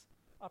hearts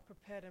are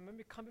prepared and when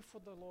we come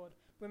before the Lord,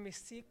 when we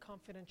seek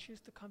comfort and choose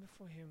to come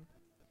before Him,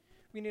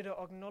 we need to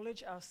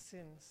acknowledge our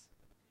sins,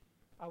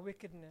 our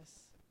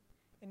wickedness,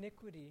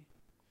 iniquity,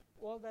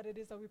 all that it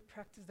is that we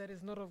practice that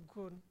is not of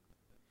good.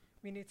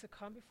 We need to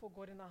come before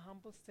God in a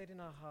humble state in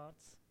our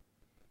hearts,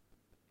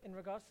 in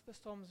regards to the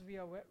storms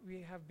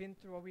we have been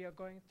through or we are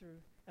going through,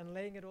 and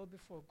laying it all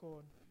before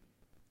God.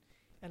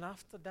 And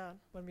after that,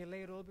 when we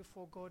lay it all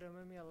before God and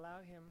when we allow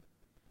Him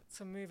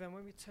to move and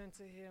when we turn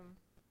to Him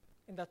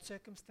in that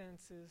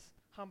circumstances,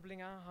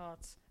 humbling our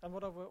hearts and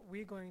whatever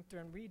we're going through,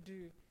 and we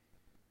do,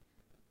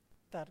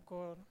 that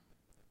God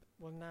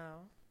will now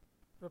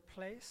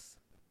replace,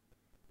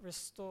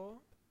 restore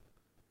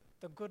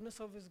the goodness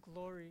of His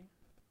glory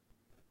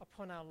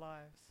upon our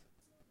lives.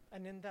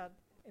 And in that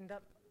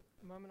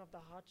moment of the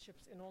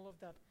hardships, in all of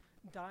that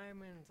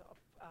diamond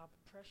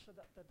pressure,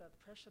 that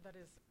pressure that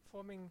is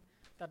forming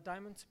that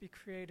diamond to be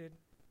created,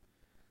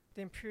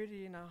 the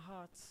impurity in our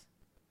hearts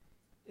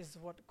is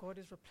what God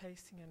is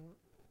replacing and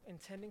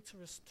intending to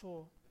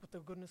restore with the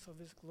goodness of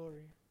His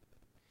glory.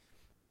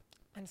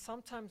 And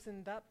sometimes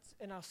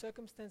in our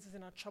circumstances,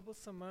 in our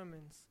troublesome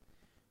moments,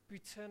 we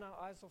turn our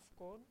eyes off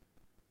God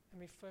and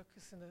we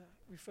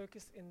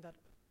focus in that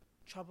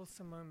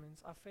troublesome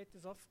moments. Our faith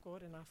is off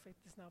God, and our faith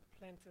is now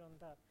planted on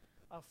that.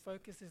 Our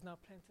focus is now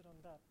planted on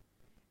that.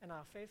 And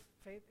our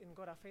faith in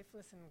God, our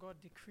faithfulness in God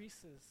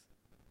decreases.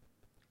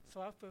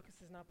 So our focus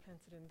is now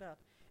planted in that.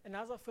 And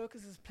as our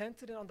focus is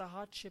planted on the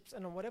hardships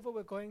and on whatever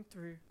we're going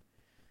through,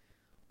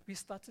 we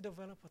start to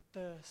develop a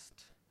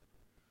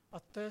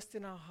thirst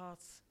in our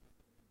hearts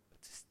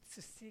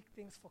to seek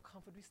things for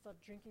comfort. We start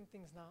drinking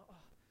things now.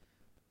 Oh,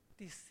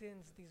 these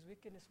sins, these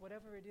wickedness,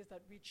 whatever it is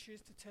that we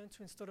choose to turn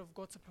to instead of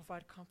God to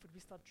provide comfort, we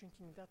start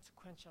drinking that to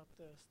quench our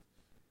thirst.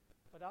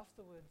 But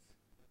afterwards,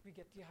 we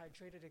get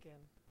dehydrated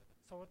again.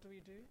 So what do?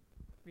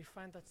 We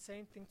find that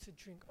same thing to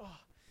drink.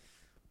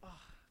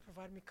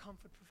 Provide me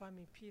comfort, provide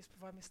me peace,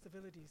 provide me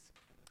stabilities.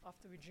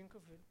 After we drink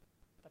of it,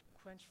 that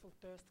quenchful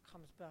thirst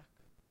comes back.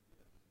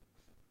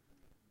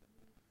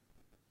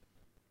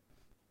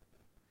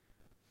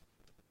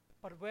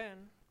 But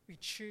when we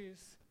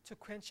choose to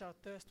quench our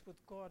thirst with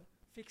God,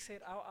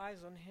 fixate our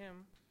eyes on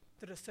Him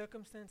through the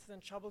circumstances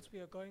and troubles we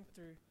are going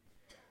through,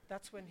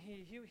 that's when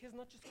He's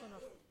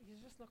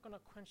just not gonna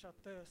quench our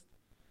thirst.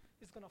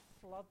 He's gonna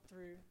flood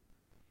through,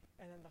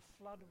 and then the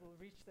flood will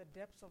reach the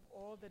depths of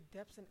all the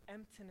depths and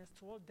emptiness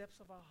to all depths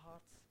of our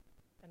hearts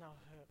and our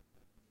hurt.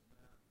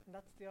 And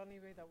that's the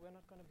only way that we're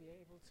not gonna be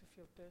able to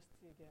feel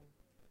thirsty again.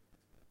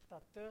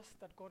 That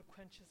thirst that God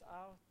quenches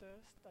our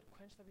thirst, that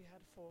quench that we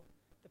had for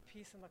the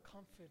peace and the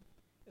comfort,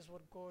 is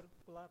what God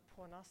will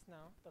pour on us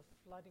now, the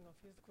flooding of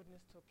His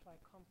goodness to apply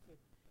comfort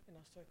in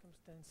our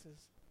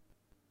circumstances.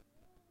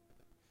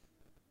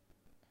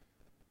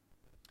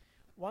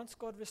 Once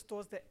God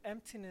restores the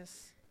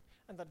emptiness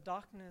and the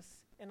darkness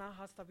in our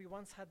hearts that we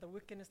once had, the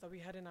wickedness that we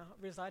had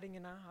residing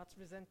in our hearts,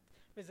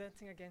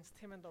 resenting against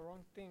Him and the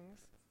wrong things,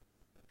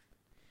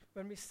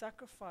 when we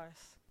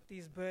sacrifice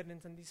these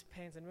burdens and these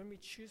pains, and when we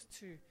choose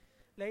to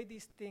lay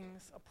these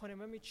things upon Him,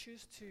 when we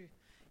choose to,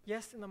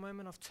 yes, in the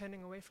moment of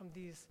turning away from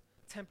these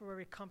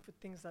temporary comfort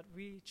things that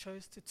we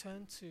chose to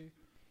turn to,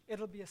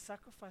 it'll be a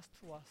sacrifice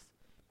to us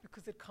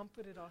because it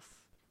comforted us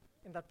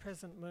in that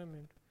present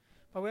moment.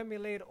 But when we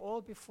lay it all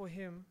before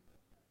Him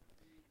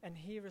and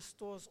He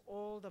restores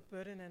all the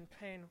burden and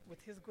pain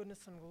with His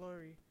goodness and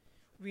glory,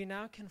 we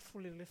now can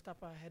fully lift up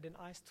our head and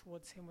eyes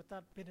towards Him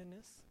without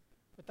bitterness,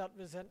 without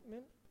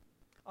resentment,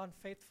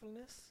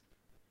 unfaithfulness,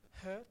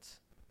 hurt,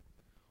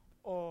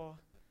 or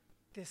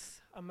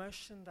this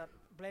emotion that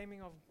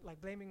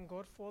blaming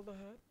God for all the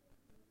hurt.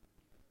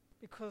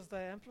 Because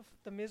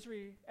the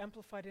misery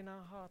amplified in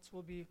our hearts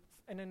will be,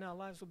 and in our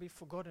lives will be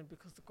forgotten,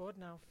 because God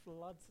now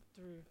floods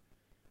through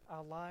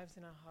our lives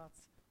and our hearts,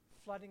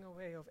 flooding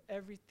away of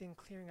everything,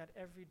 clearing out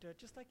every dirt.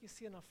 Just like you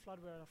see in a flood,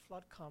 where a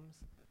flood comes,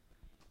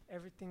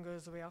 everything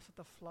goes away after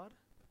the flood.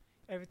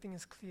 Everything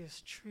is clear.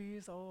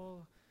 Trees are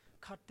all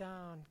cut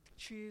down.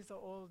 Trees are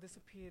all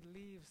disappeared.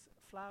 Leaves,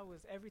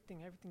 flowers,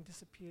 everything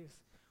disappears.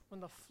 When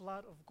the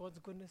flood of God's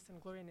goodness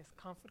and glory and His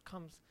comfort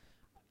comes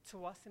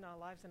to us in our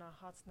lives and our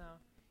hearts now,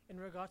 in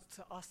regards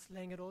to us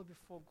laying it all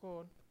before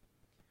God,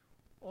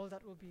 all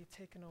that will be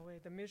taken away.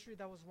 The misery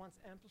that was once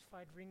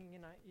amplified, ringing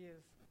in our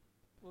ears,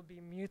 will be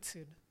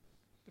muted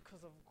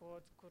because of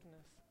God's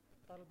goodness.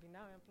 That will be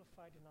now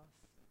amplified in us.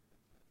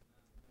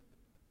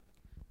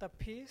 The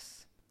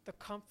peace, the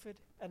comfort,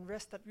 and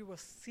rest that we were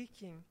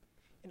seeking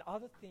in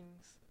other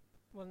things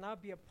will now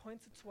be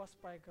appointed to us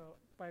by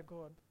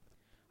God.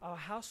 Our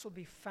house will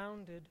be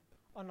founded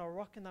on a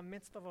rock in the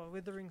midst of a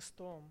withering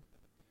storm.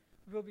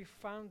 We will be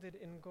founded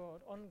in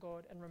God, on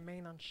God, and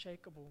remain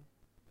unshakable.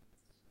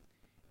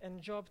 In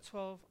Job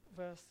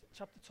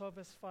chapter 12,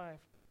 verse 5,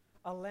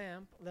 a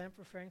lamp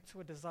referring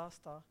to a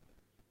disaster,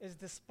 is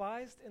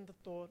despised in the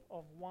thought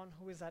of one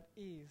who is at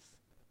ease.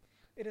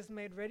 It is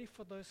made ready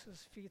for those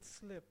whose feet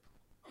slip.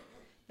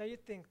 Now you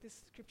think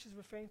this scripture is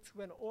referring to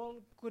when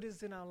all good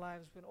is in our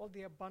lives, when all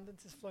the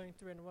abundance is flowing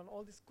through, and when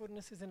all this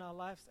goodness is in our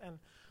lives, and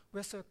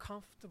we're so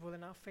comfortable,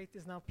 and our faith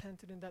is now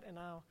planted in that, and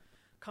our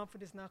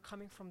comfort is now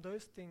coming from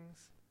those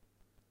things,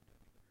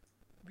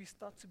 we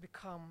start to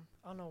become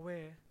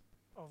unaware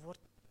of what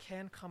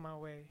can come our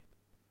way.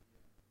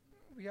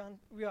 We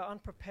are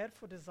unprepared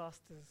for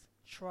disasters,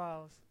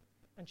 trials,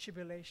 and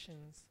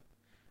tribulations.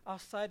 Our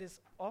sight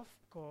is off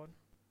God,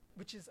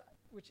 which is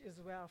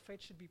where our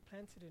faith should be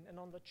planted in, and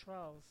on the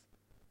trials,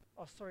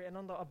 and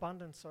on the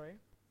abundance,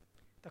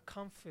 the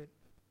comfort,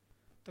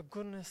 the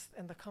goodness,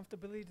 and the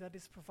comfortability that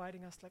is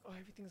providing us, like,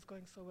 everything is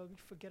going so well, we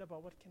forget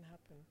about what can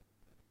happen.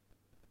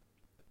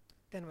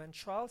 Then when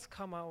trials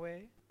come our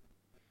way,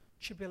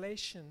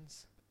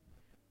 tribulations,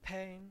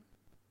 pain,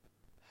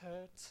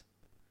 hurt,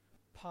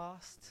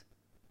 past,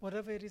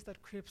 whatever it is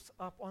that creeps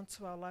up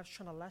onto our lives,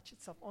 trying to latch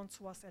itself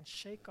onto us and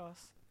shake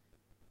us,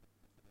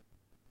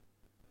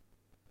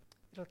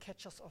 it'll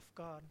catch us off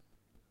guard.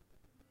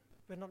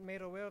 We're not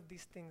made aware of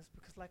these things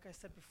because, like I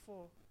said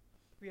before,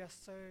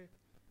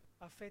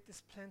 our faith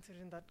is planted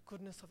in that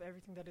goodness of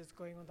everything that is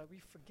going on, that we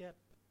forget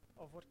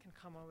of what can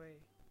come our way.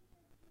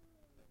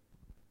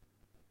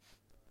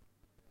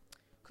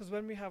 Because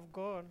when we have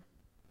God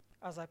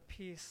as our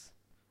peace,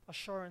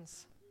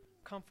 assurance,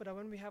 comforter,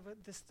 when we have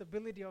the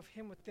stability of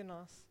Him within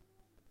us,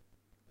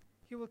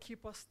 He will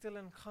keep us still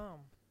and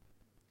calm.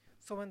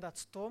 So when that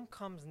storm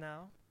comes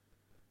now,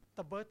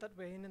 the boat that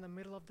we're in the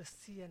middle of the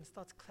sea and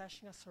starts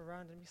clashing us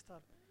around and we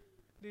start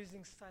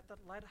losing sight,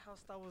 that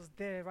lighthouse that was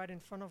there right in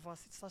front of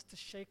us, it starts to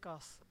shake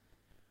us.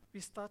 We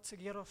start to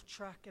get off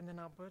track, and then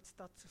our boat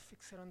starts to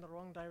fix it on the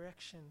wrong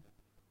direction,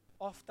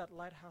 off that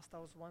lighthouse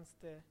that was once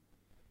there.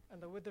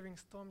 And the withering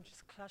storm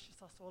just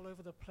clashes us all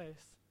over the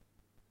place.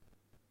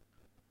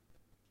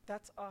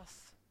 That's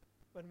us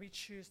when we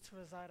choose to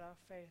reside our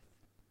faith,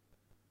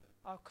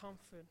 our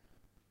comfort,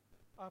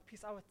 our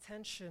peace, our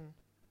attention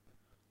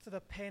to the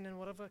pain and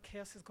whatever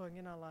chaos is going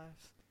in our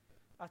lives.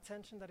 Our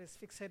attention that is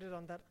fixated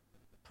on that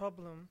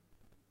problem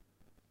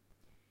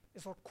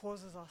is what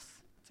causes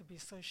us to be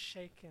so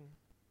shaken.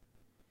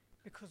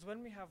 Because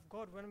when we have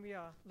God, when we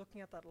are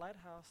looking at that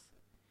lighthouse,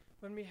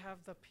 when we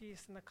have the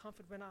peace and the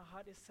comfort, when our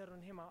heart is set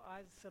on Him, our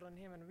eyes are set on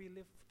Him, and we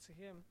live to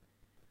Him,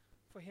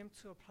 for Him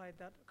to apply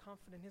that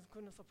comfort and His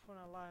goodness upon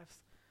our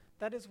lives,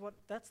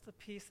 that's the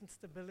peace and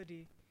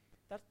stability.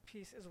 That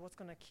peace is what's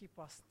going to keep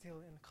us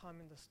still and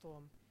calm in the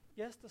storm.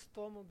 Yes, the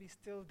storm will be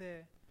still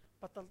there,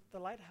 but the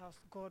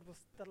lighthouse,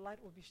 the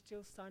light will be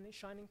still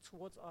shining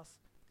towards us,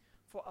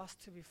 for us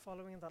to be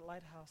following that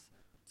lighthouse,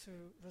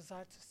 to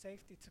reside to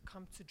safety, to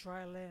come to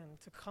dry land,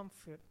 to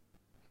comfort.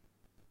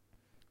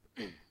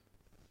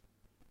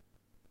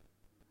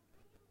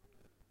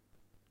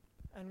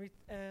 And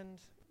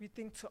we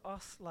think to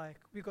us, like,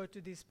 we go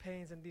through these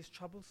pains and these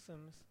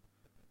troublesomes,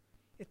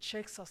 it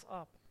shakes us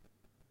up.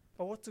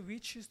 But what do we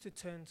choose to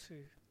turn to?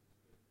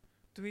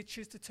 Do we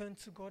choose to turn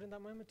to God in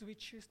that moment? Do we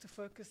choose to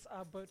focus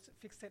our boat,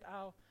 fixate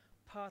our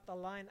path,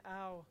 align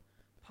our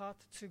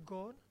path to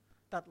God,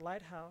 that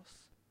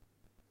lighthouse,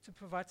 to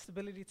provide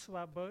stability to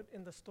our boat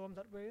in the storm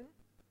that we're in?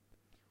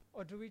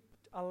 Or do we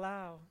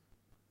allow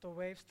the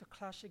waves to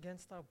clash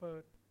against our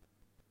boat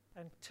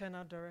and turn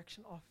our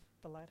direction off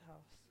the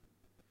lighthouse?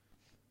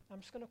 I'm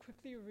just going to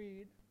quickly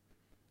read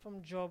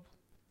from Job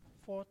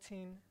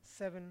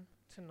 14:7-9.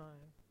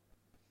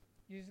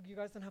 You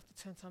guys don't have to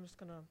turn, so I'm just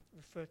going to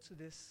refer to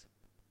this.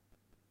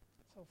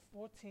 So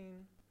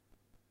 14,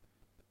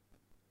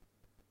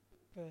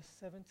 verse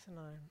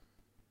 7-9.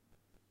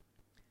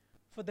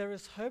 For there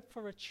is hope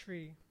for a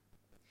tree,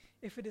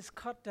 if it is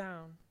cut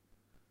down,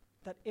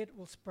 that it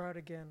will sprout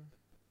again,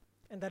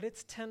 and that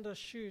its tender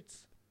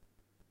shoots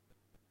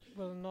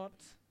will not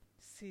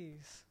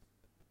cease.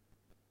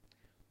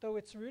 Though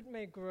its root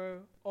may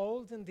grow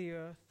old in the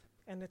earth,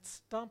 and its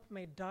stump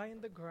may die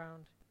in the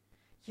ground,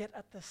 yet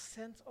at the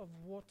scent of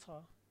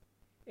water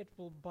it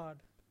will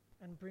bud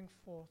and bring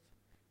forth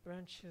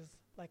branches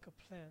like a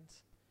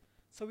plant.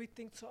 So we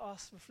think to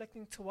us,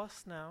 reflecting to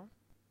us now,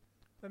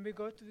 when we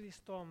go through these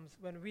storms,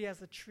 when we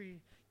as a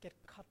tree get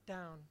cut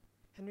down,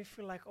 and we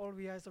feel like all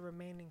we are is a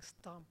remaining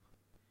stump,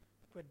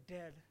 we're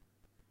dead.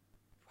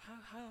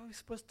 How are we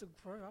supposed to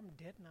grow? I'm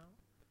dead now.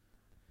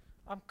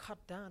 I'm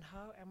cut down.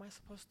 How am I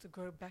supposed to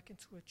grow back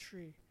into a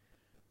tree?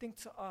 Think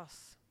to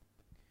us,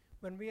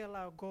 when we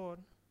allow God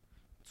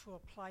to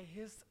apply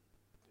His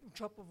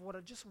drop of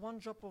water, just one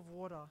drop of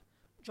water,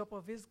 drop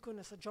of His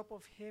goodness, a drop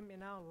of Him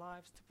in our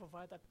lives to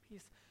provide that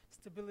peace,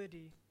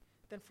 stability,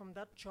 then from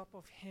that drop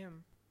of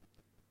Him,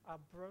 our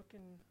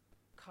broken,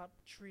 cut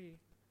tree,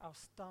 our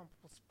stump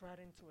will sprout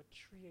into a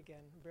tree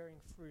again,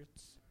 bearing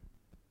fruits.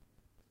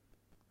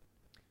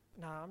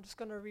 Now, I'm just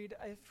going to read,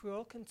 if we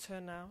all can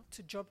turn now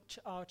to Job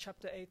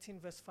chapter 18,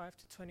 verse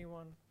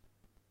 5-21.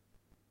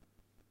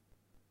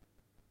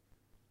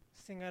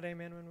 Sing out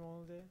amen when we're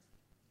all there.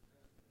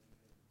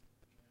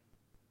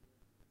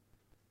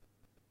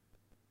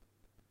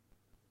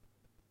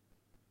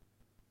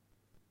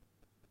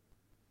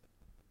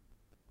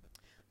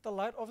 The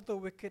light of the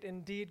wicked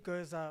indeed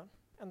goes out,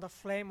 and the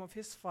flame of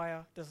his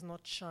fire does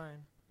not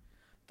shine.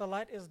 The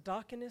light is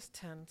dark in his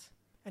tent,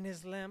 and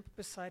his lamp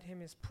beside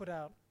him is put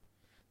out.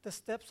 The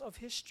steps of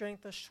his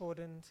strength are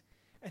shortened,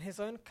 and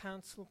his own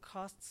counsel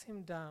casts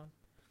him down.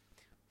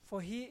 For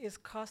he is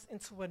cast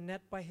into a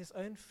net by his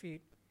own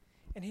feet,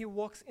 and he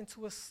walks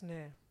into a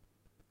snare.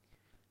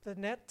 The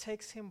net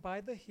takes him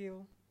by the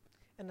heel,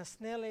 and a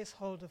snare lays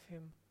hold of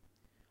him.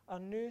 A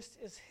noose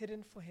is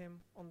hidden for him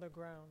on the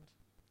ground,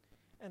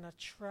 and a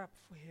trap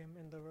for him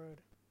in the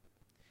road.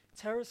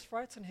 Terrors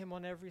frighten him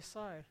on every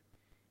side,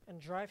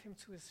 and drive him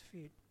to his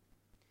feet.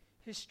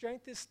 His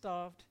strength is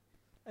starved,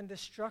 and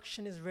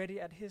destruction is ready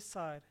at his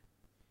side.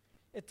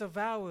 It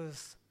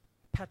devours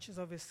patches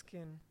of his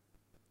skin.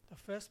 The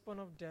firstborn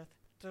of death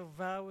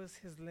devours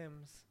his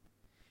limbs.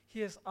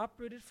 He is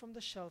uprooted from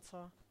the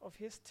shelter of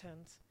his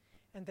tent,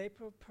 and they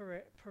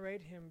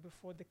parade him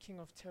before the king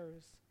of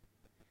terrors.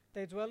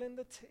 They dwell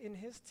in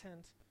his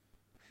tent,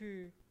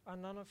 who are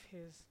none of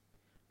his.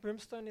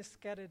 Brimstone is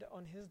scattered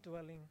on his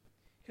dwelling.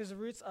 His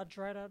roots are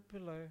dried out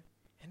below,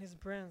 and his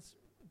branch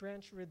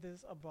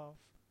withers above.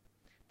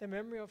 The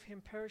memory of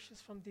him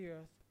perishes from the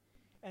earth,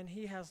 and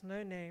he has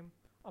no name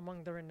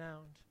among the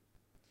renowned.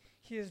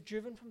 He is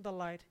driven from the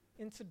light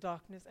into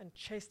darkness and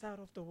chased out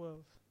of the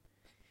world.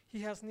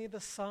 He has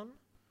neither sun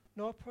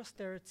nor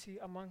posterity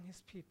among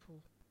his people,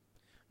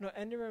 nor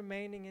any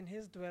remaining in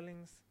his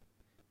dwellings.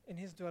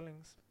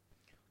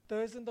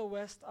 Those in the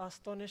west are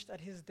astonished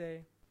at his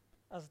day,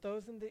 as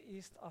those in the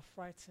east are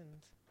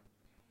frightened.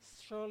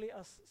 Surely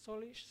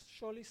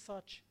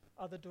such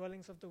are the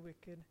dwellings of the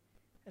wicked,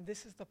 and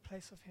this is the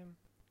place of him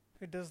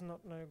who does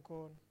not know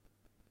God.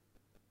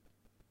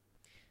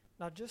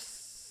 Now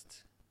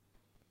just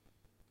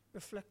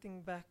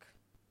reflecting back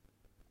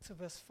to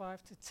verse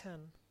 5 to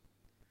 10.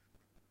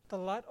 The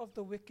light of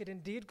the wicked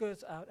indeed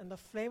goes out, and the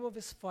flame of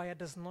his fire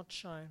does not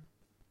shine.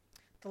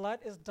 The light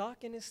is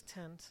dark in his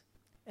tent,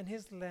 and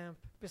his lamp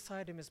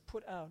beside him is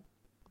put out.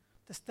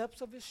 The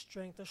steps of his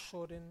strength are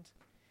shortened,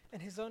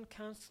 and his own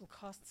counsel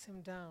casts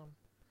him down.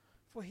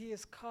 For he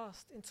is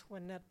cast into a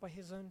net by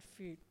his own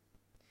feet,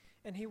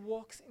 and he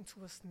walks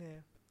into a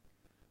snare.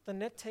 The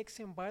net takes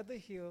him by the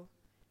heel,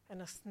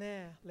 and a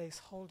snare lays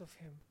hold of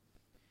him.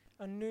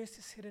 A noose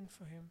is hidden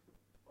for him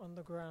on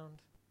the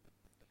ground,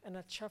 and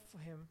a trap for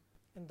him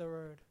in the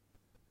road.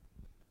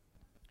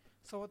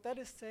 So what that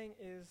is saying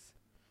is,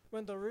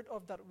 when the root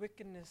of that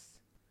wickedness,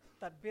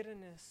 that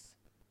bitterness,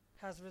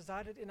 has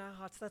resided in our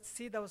hearts, that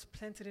seed that was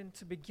planted in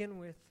to begin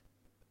with,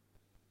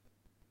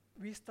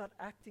 we start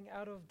acting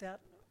out of that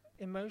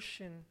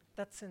emotion,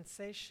 that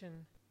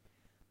sensation,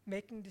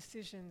 making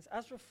decisions,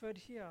 as referred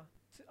here,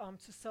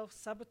 to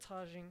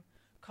self-sabotaging,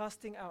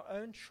 casting our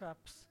own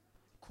traps,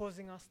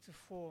 causing us to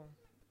fall.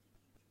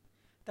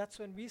 That's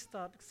when we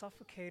start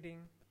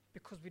suffocating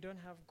because we don't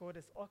have God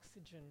as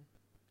oxygen.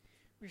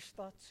 We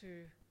start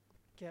to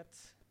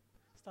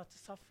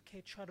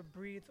suffocate, try to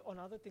breathe on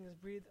other things,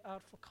 breathe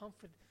out for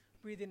comfort,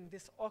 breathe in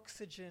this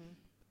oxygen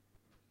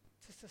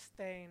to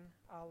sustain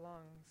our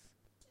lungs.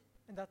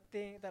 And that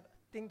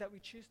thing that we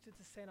choose to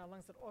sustain our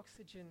lungs, that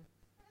oxygen,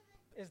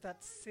 is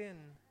that sin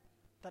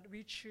that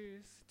we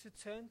choose to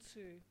turn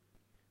to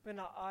when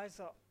our eyes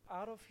are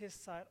out of his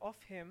sight,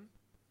 off him,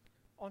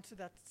 onto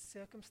that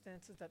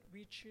circumstances that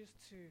we choose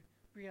to.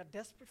 We are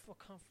desperate for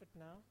comfort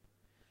now.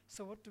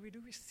 So what do?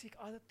 We seek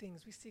other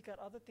things. We seek out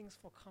other things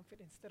for comfort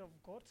instead of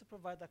God to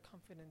provide that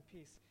comfort and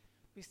peace.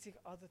 We seek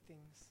other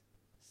things,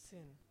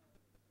 sin.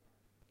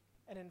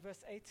 And in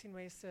verse 18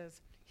 where he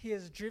says, he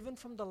is driven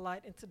from the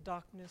light into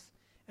darkness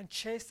and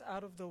chased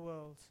out of the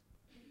world.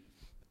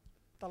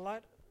 The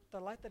light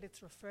that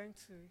it's referring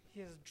to,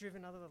 he is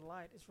driven out of the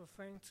light, is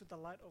referring to the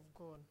light of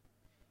God.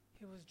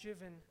 He was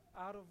driven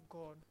out of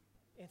God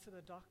into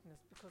the darkness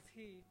because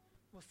he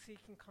was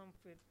seeking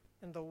comfort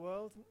in the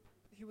world.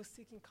 He was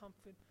seeking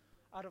comfort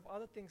out of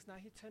other things. Now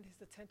he turned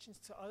his attentions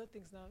to other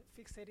things now,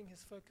 fixating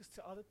his focus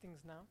to other things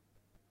now.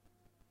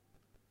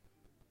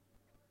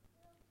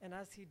 And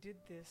as he did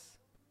this,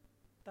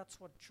 that's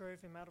what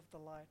drove him out of the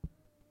light,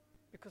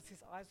 because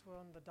his eyes were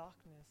on the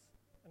darkness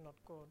and not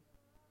God.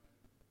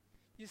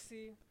 You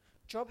see,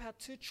 Job had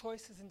two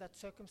choices in that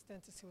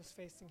circumstances he was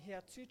facing. He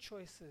had two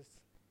choices: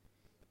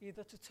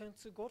 either to turn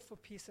to God for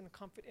peace and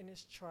comfort in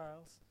his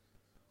trials,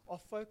 or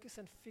focus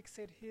and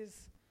fixate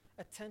his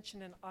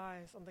attention and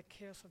eyes on the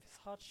chaos of his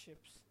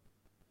hardships.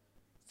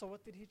 So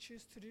what did he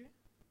choose to do?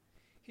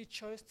 He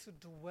chose to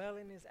dwell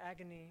in his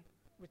agony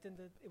within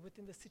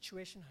the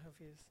situation of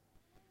his.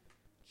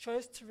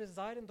 Chose to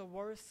reside in the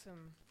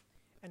worrisome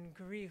and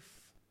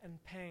grief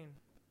and pain.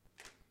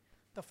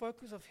 The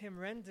focus of him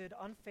rendered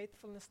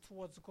unfaithfulness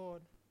towards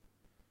God,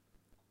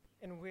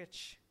 in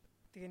which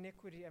the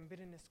iniquity and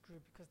bitterness grew,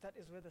 because that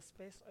is where the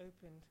space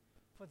opened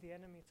for the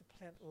enemy to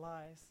plant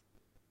lies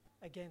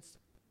against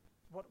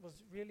what was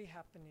really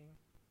happening,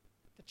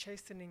 the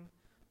chastening,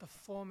 the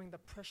forming, the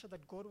pressure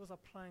that God was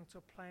applying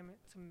to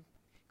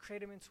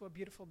create him into a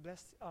beautiful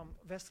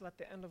vessel at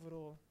the end of it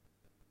all.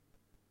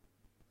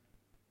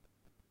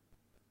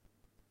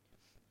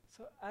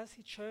 So as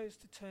he chose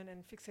to turn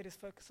and fixate his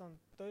focus on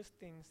those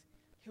things,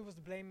 he was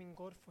blaming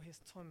God for his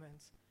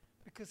torments,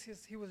 because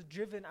he was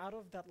driven out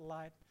of that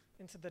light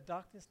into the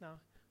darkness now,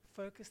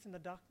 focused in the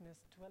darkness,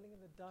 dwelling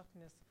in the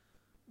darkness,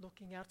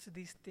 looking out to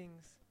these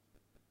things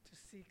to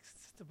seek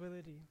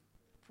stability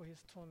for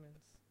his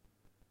torments.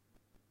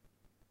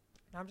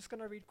 Now I'm just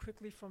going to read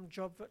quickly from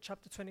Job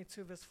chapter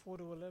 22, verse 4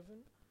 to 11.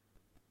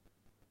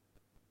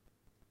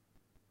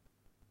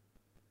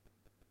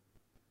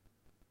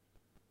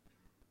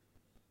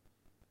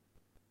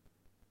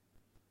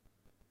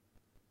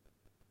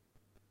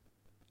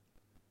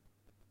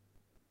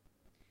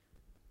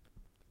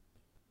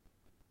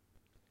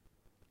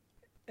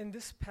 In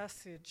this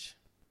passage,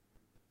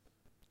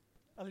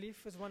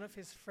 Eliphaz, one of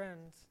his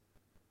friends,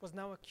 was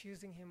now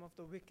accusing him of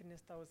the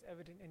wickedness that was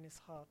evident in his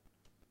heart.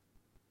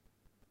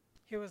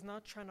 He was now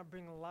trying to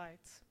bring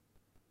light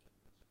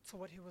to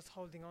what he was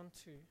holding on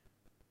to.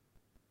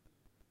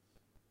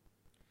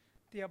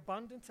 The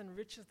abundance and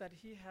riches that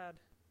he had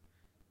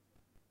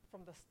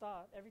from the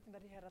start, everything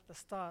that he had at the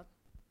start,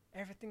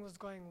 everything was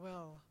going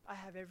well. I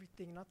have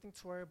everything, nothing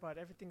to worry about,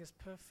 everything is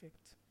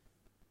perfect.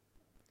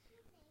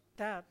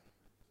 That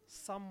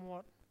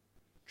somewhat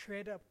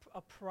created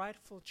a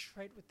prideful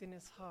trait within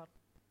his heart,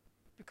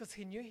 because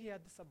he knew he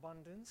had this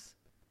abundance.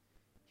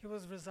 He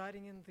was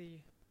residing in the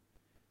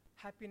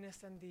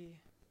happiness and the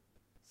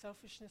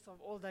selfishness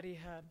of all that he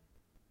had.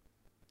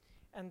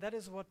 And that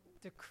is what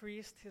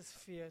decreased his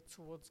fear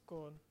towards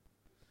God.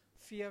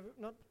 Fear,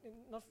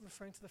 not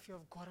referring to the fear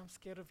of God, I'm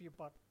scared of you,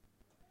 but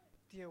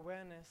the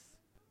awareness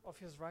of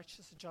his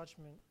righteous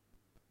judgment.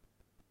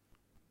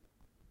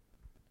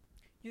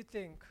 You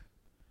think,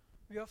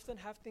 we often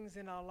have things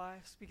in our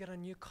lives. We get a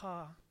new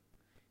car,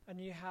 a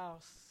new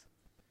house,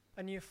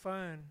 a new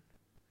phone.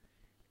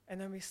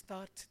 And then we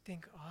start to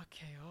think,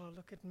 okay,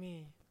 look at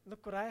me.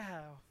 Look what I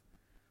have.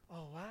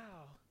 Oh,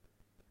 wow.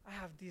 I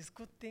have these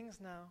good things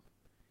now.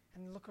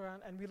 And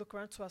we look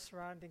around to our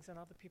surroundings and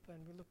other people,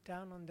 and we look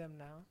down on them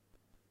now.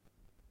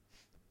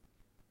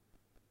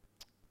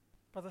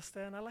 Brother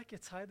Stern, I like your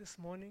tie this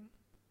morning.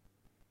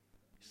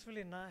 It's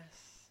really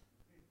nice.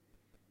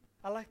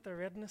 I like the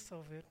redness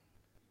of it.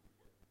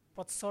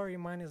 But sorry,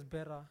 mine is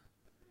better.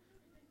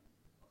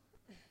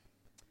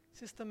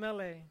 Sister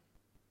Mele,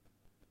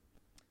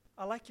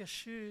 I like your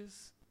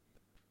shoes.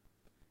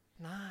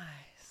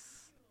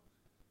 Nice.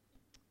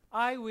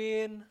 I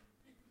win.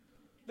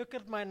 Look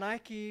at my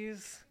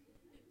Nikes.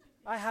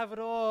 I have it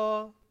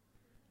all.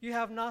 You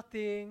have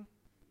nothing.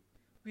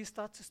 We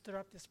start to stir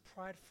up this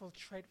prideful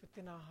trait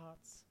within our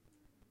hearts.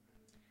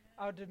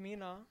 Our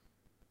demeanor,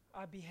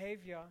 our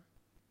behavior,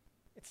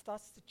 it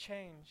starts to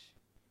change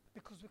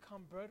because we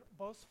become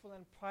boastful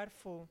and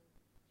prideful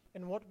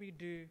in what we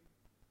do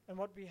and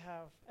what we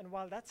have. And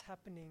while that's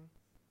happening,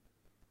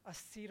 a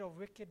seed of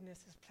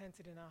wickedness is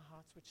planted in our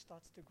hearts, which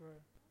starts to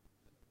grow.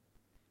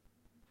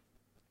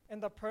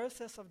 In the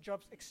process of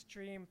Job's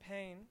extreme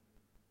pain,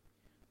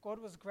 God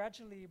was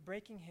gradually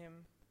breaking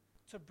him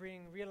to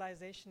bring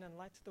realization and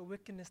light to the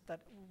wickedness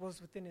that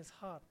was within his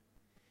heart.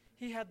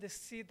 He had this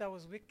seed that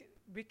was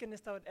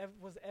wickedness that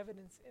was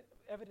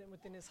evident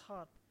within his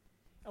heart.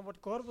 And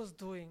what God was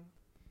doing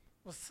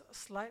was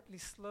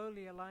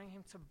slowly allowing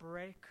him to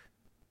break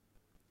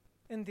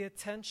in the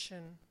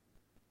attention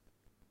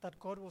that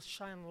God will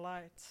shine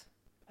light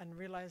and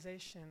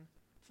realization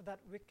for that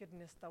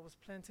wickedness that was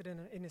planted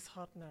in his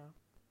heart now.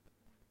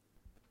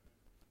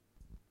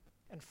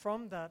 And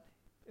from that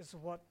is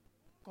what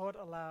God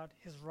allowed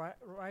his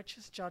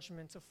righteous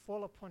judgment to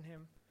fall upon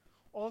him,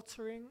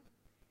 altering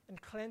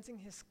and cleansing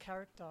his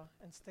character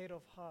and state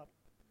of heart.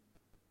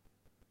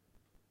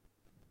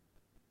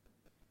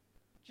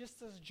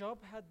 Just as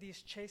Job had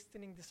this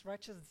chastening, this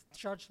righteous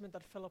judgment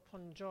that fell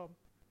upon Job,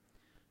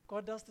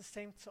 God does the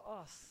same to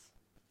us.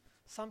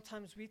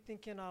 Sometimes we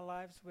think in our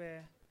lives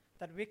where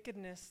that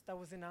wickedness that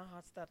was in our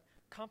hearts, that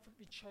comfort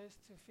we chose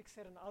to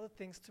fixate on other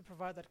things to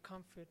provide that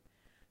comfort,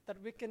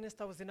 that wickedness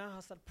that was in our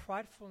hearts, that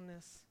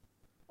pridefulness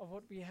of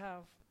what we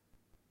have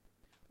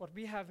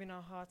in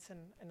our hearts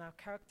and our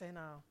character,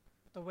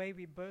 the way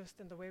we boast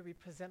and the way we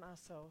present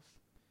ourselves,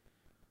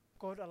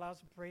 God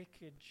allows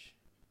breakage,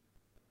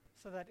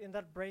 so that in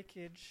that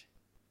breakage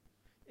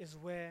is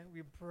where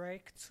we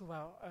break to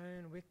our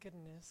own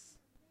wickedness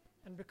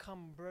and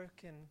become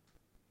broken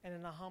and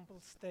in a humble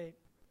state,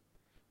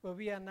 where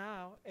we are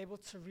now able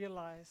to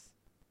realize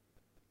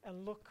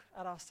and look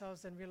at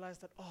ourselves and realize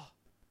that,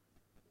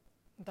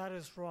 that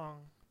is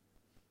wrong.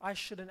 I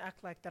shouldn't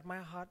act like that. My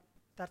heart,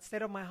 that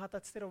state of my heart,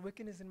 that state of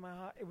wickedness in my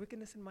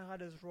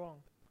heart is wrong.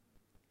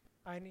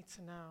 I need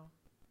to now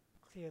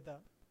clear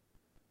that.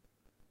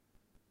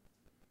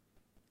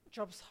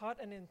 Job's heart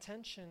and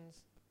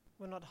intentions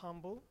were not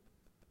humble.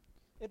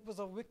 It was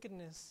of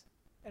wickedness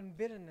and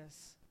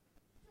bitterness.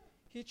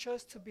 He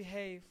chose to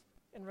behave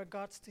in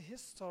regards to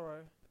his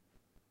sorrow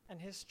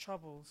and his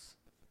troubles,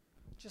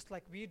 just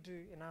like we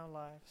do in our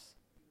lives.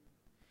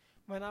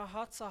 When our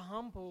hearts are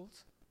humbled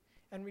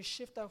and we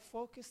shift our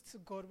focus to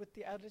God with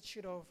the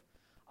attitude of,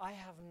 I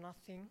have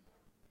nothing,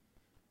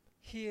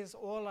 He is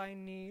all I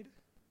need.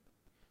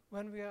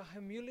 When we are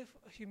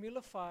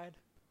humilified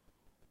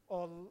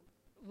or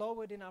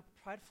lowered in our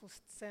prideful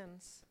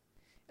sense,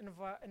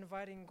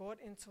 inviting God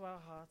into our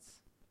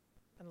hearts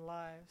and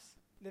lives,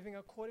 living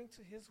according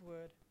to His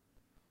word,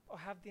 or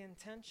have the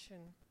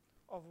intention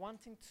of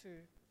wanting to,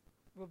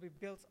 will be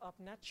built up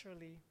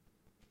naturally,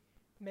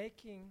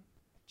 making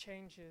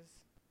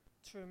changes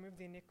to remove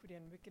the iniquity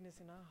and wickedness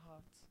in our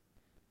hearts.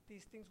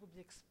 These things will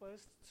be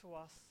exposed to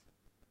us.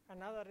 And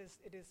now that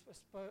it is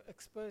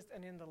exposed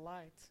and in the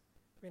light,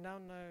 we now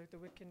know the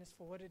wickedness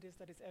for what it is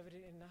that is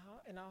evident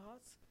in our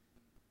hearts.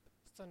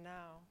 So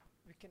now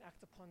we can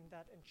act upon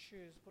that and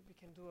choose what we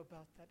can do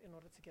about that in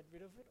order to get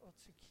rid of it or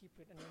to keep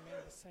it and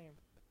remain the same.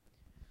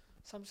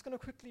 So I'm just going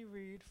to quickly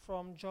read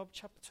from Job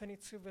chapter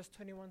 22, verse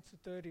 21 to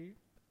 30.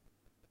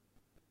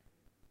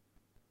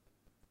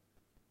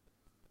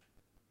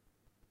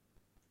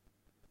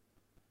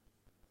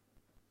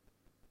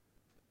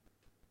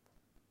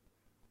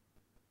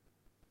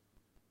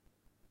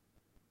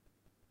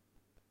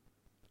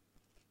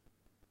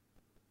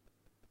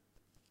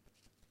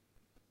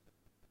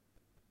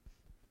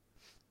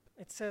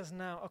 It says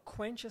now,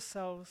 acquaint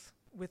yourselves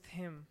with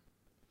Him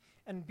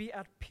and be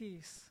at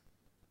peace.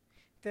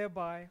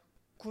 Thereby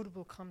good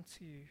will come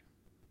to you.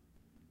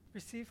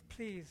 Receive,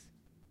 please,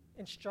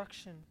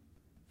 instruction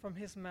from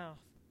His mouth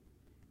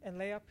and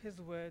lay up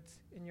His words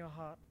in your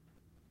heart.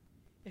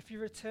 If you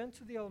return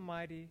to the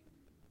Almighty,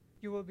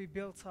 you will be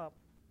built up.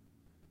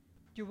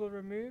 You will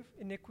remove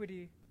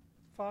iniquity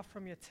far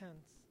from your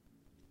tents.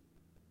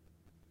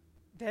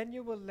 Then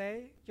you will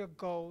lay your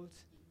gold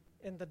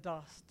in the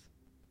dust,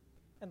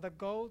 and the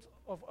gold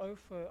of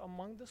Ophir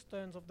among the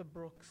stones of the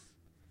brooks.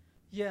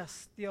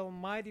 Yes, the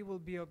Almighty will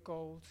be your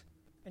gold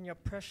and your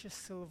precious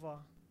silver.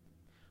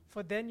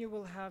 For then you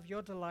will have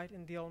your delight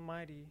in the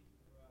Almighty,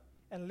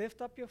 and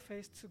lift up your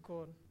face to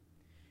God.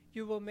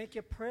 You will make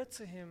your prayer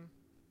to Him.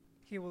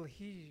 He will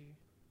hear you,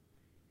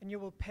 and you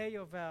will pay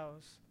your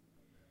vows.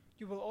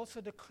 You will also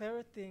declare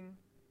a thing,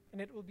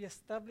 and it will be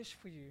established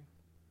for you.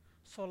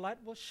 So light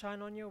will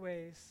shine on your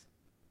ways.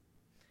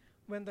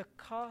 When they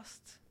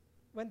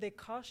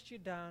cast you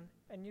down,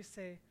 and you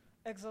say,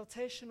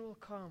 exaltation will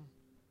come,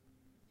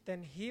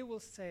 then He will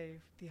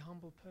save the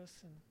humble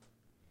person.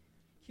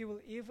 He will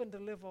even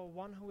deliver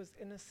one who is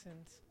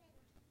innocent.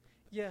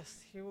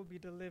 Yes, he will be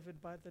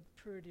delivered by the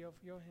purity of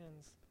your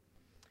hands.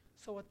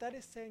 So what that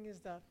is saying is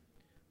that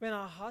when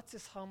our heart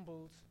is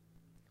humbled,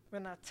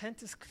 when our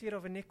tent is cleared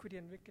of iniquity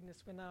and wickedness,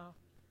 when our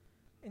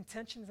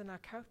intentions and our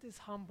character is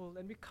humbled,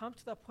 and we come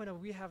to that point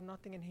of we have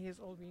nothing and He is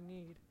all we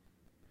need,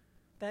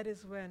 that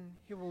is when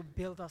He will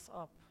build us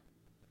up.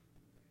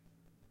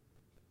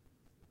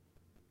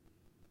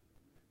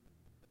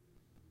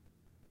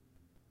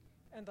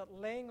 And that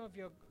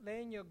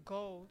laying your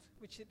gold,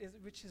 which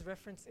is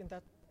referenced in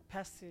that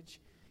passage,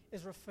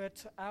 is referred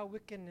to our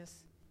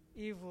wickedness,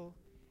 evil,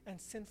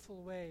 and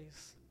sinful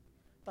ways.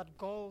 That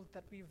gold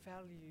that we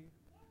value,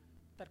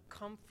 that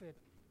comfort,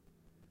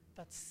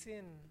 that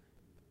sin,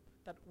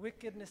 that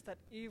wickedness, that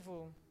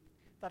evil,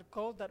 that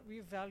gold that we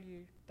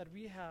value, that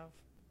we have,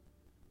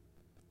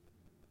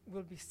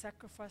 will be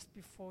sacrificed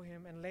before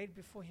Him and laid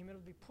before Him. It will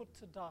be put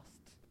to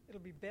dust. It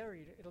will be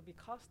buried. It will be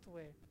cast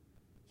away.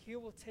 He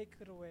will take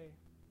it away.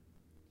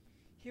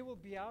 He will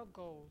be our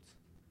gold,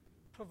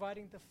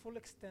 providing the full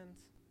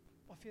extent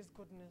of His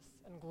goodness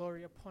and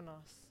glory upon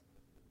us.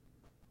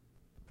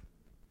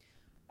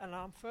 And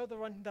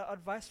further on, the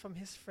advice from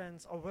his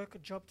friends or work a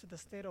job to the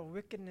state of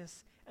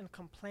wickedness and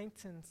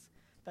complainants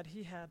that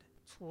he had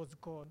towards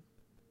God.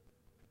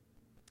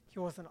 He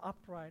wasn't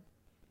upright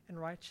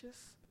and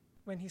righteous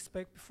when he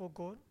spoke before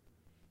God.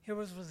 He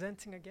was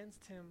resenting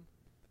against Him,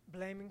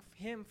 blaming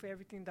Him for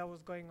everything that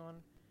was going on.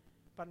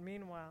 But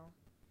meanwhile,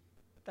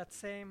 that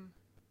same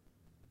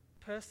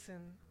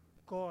person,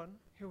 God,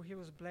 who he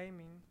was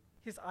blaming,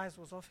 his eyes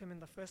was off Him in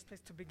the first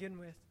place to begin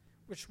with,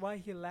 which is why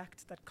he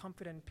lacked that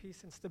comfort and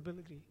peace and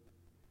stability.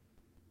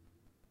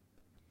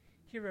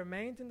 He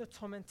remained in the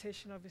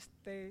tormentation of his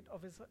state,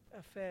 of his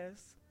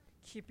affairs,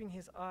 keeping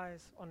his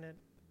eyes on it,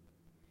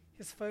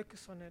 his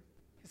focus on it,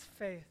 his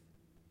faith,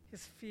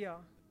 his fear,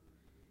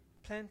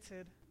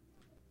 planted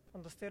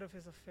on the state of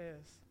his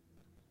affairs.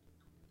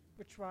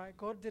 Which why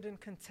God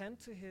didn't contend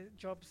to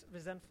Job's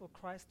resentful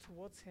cries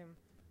towards Him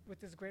with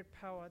His great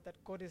power that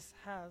God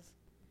has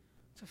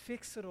to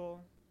fix it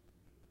all,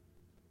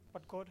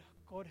 but God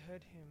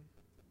heard him.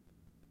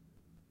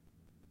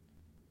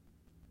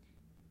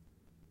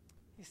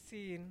 He's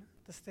seen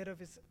the state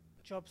of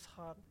Job's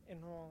heart in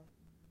all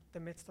the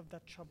midst of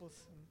that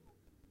troublesome,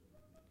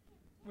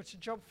 which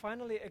Job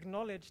finally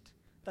acknowledged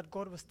that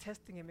God was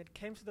testing him. It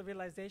came to the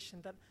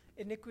realization that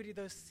iniquity,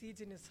 those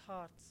seeds in his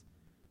heart,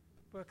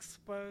 were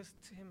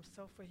exposed to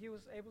himself, where he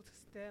was able to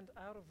stand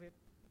out of it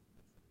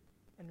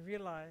and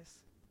realize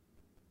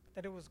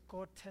that it was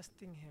God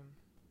testing him.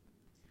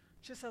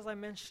 Just as I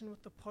mentioned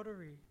with the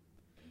pottery,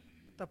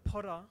 the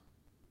potter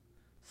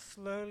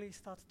slowly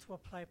starts to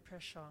apply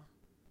pressure.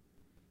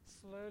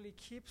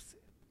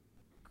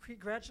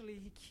 Gradually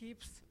he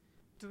keeps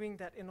doing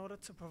that in order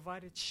to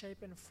provide its shape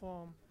and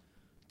form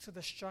to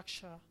the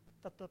structure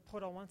that the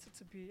potter wants it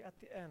to be at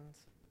the end.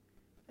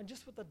 And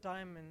just with the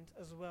diamond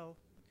as well,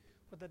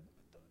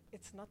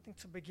 it's nothing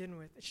to begin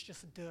with, it's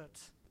just dirt.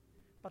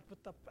 But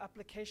with the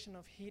application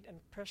of heat and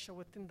pressure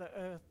within the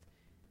earth,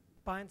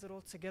 binds it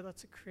all together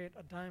to create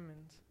a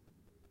diamond.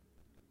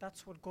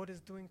 That's what God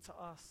is doing to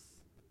us.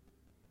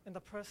 In the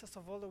process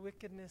of all the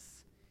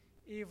wickedness,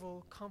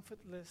 evil,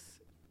 comfortless,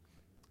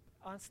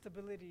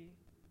 instability,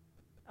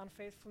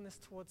 unfaithfulness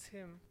towards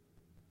Him,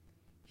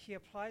 He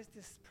applies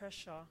this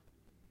pressure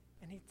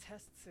and He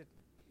tests it.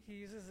 He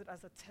uses it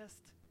as a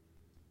test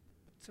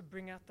to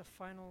bring out the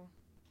final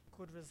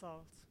good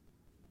result.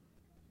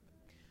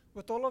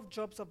 With all of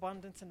Job's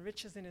abundance and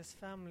riches in his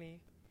family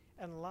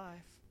and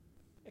life,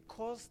 it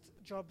caused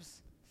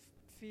Job's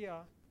fear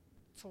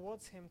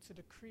towards him to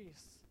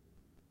decrease.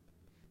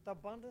 The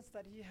abundance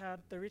that he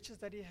had, the riches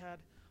that he had,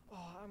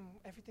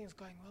 everything's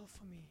going well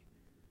for me.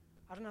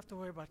 I don't have to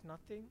worry about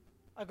nothing.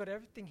 I got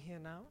everything here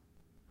now.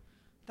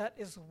 That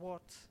is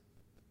what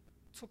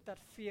took that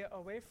fear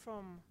away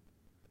from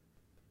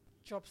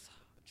Job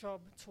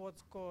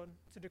towards God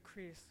to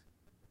decrease.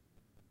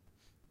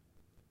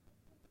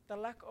 The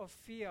lack of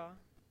fear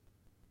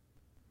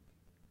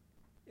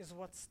is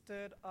what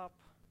stirred up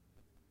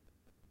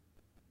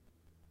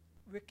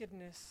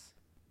wickedness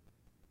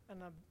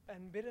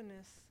and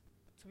bitterness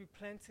to be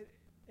planted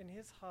in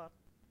his heart,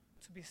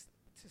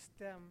 to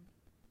stem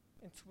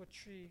into a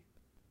tree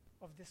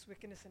of this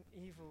wickedness and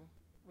evil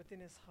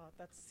within his heart,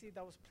 that seed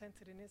that was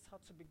planted in his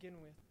heart to begin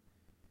with.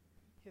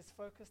 His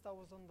focus that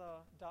was on the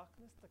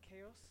darkness, the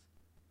chaos,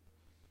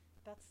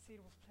 that seed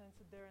was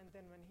planted there, and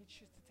then when he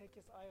chose to take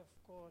his eye off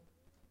God,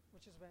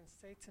 which is when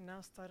Satan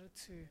now started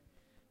to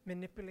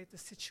manipulate the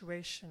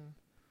situation,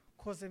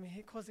 causing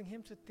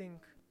him to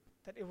think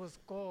that it was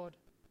God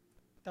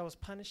that was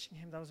punishing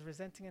him, that was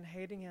resenting and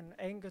hating and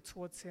anger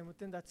towards him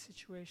within that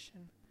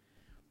situation,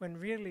 when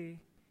really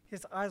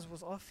his eyes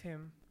was off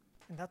him,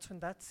 and that's when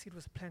that seed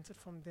was planted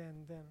from there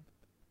and then.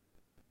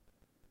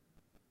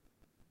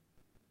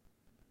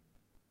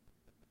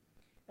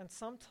 And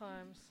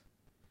sometimes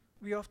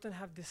we often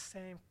have this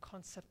same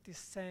concept, this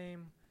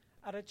same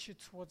attitude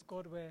towards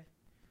God, where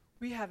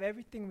we have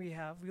everything we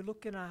have. We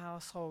look in our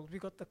household, we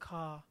got the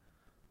car,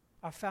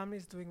 our family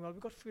is doing well, we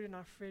got food in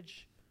our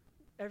fridge,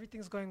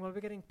 everything's going well,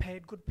 we're getting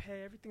paid, good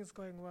pay, everything's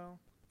going well.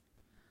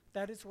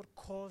 That is what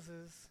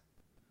causes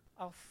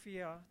our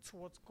fear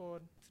towards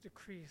God to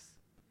decrease,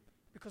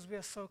 because we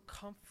are so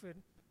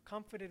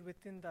comforted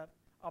within that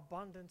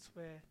abundance,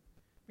 where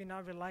we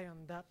now rely on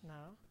that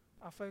now.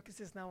 Our focus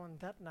is now on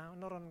that now,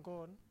 not on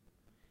God.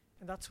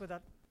 And that's where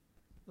that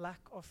lack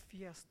of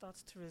fear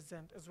starts to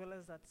resent, as well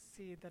as that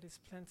seed that is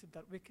planted,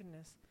 that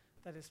wickedness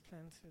that is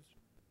planted.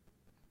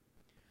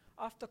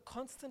 After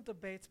constant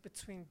debates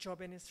between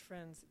Job and his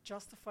friends,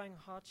 justifying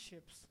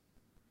hardships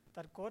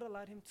that God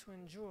allowed him to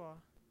endure,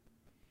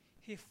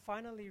 he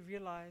finally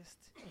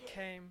realized and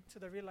came to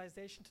the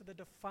realization, to the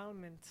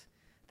defilement,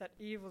 that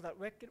evil, that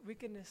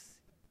wickedness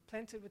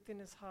planted within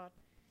his heart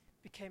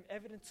became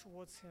evident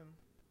towards him,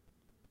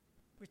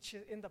 which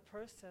is in the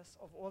process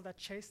of all that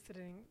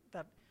chastening,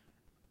 that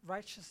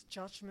righteous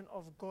judgment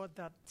of God,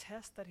 that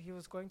test that he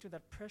was going through,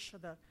 that pressure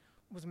that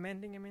was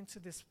mending him into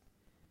this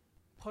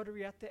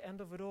pottery at the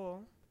end of it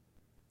all.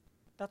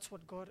 That's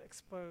what God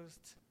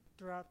exposed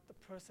throughout the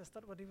process.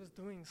 That's what he was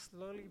doing,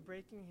 slowly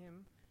breaking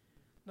him,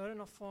 not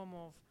in a form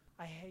of,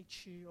 I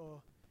hate you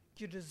or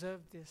you deserve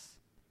this,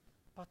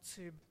 but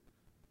to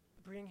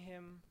bring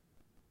him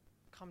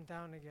come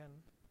down again.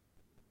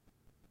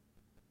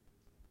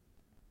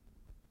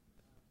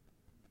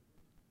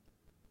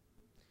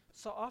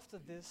 So after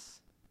this,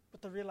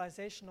 with the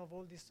realization of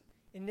all this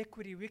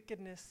iniquity,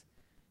 wickedness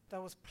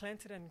that was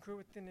planted and grew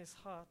within his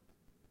heart,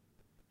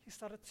 he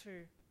started to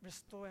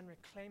restore and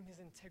reclaim his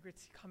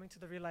integrity, coming to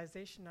the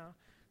realization now,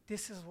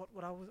 this is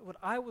what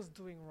I was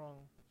doing wrong.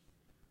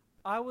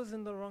 I was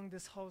in the wrong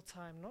this whole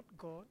time, not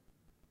God.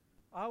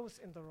 I was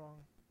in the wrong.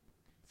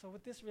 So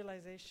with this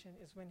realization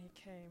is when he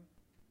came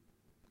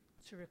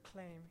to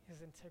reclaim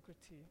his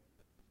integrity.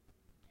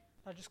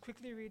 Now just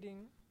quickly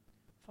reading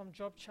from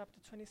Job chapter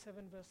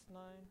 27, verse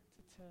 9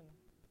 to 10.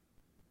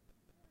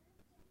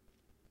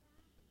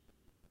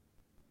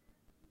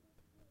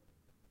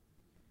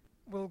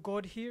 Will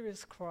God hear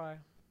his cry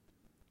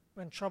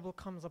when trouble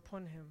comes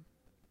upon him?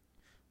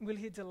 Will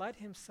he delight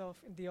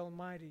himself in the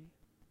Almighty?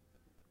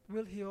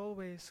 Will he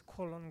always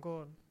call on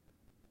God?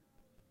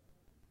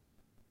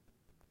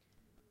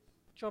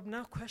 Job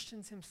now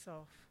questions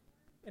himself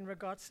in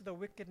regards to the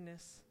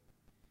wickedness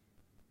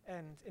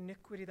and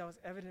iniquity that was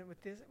evident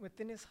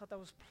within his heart, that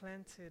was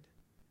planted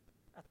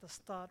at the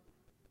start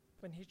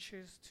when he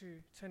chose to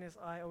turn his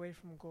eye away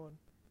from God.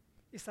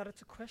 He started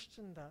to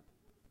question that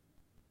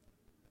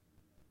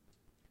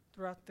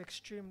throughout the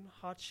extreme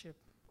hardship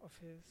of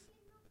his.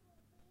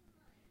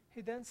 He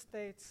then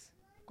states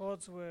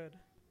God's word,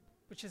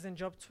 which is in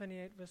Job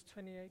 28, verse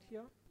 28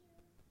 here.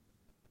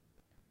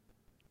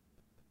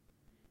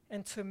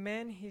 And to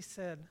man he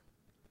said,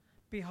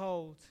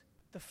 behold,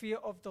 the fear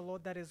of the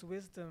Lord, that is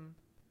wisdom,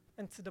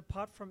 and to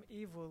depart from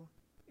evil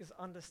is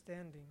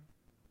understanding.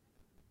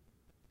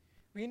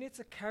 We need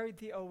to carry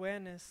the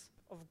awareness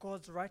of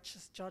God's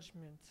righteous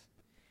judgment.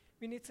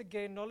 We need to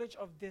gain knowledge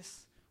of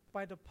this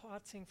by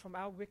departing from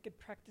our wicked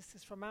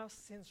practices, from our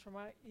sins, from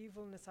our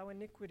evilness, our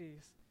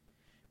iniquities.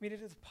 We need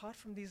to depart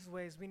from these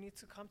ways. We need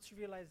to come to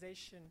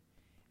realization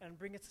and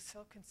bring it to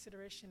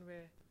self-consideration,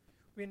 where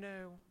we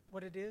know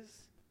what it is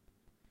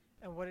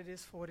and what it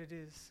is for what it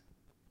is.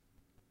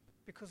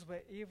 Because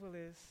where evil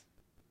is,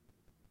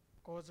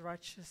 God's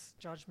righteous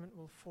judgment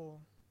will fall.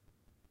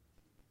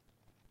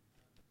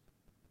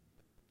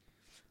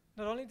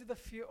 Not only did the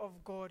fear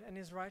of God and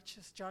his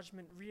righteous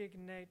judgment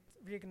reignite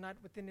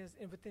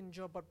within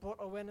Job, but brought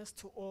awareness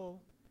to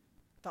all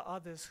the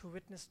others who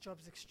witnessed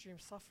Job's extreme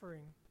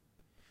suffering.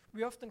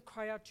 We often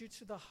cry out due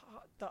to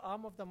the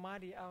arm of the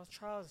mighty, our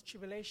trials,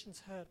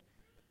 tribulations, hurt,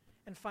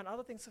 and find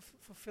other things to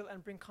fulfill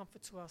and bring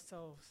comfort to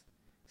ourselves.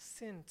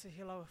 Sin to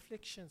heal our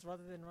afflictions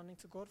rather than running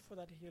to God for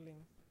that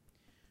healing.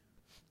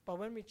 But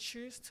when we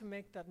choose to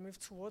make that move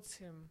towards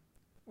him,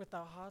 with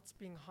our hearts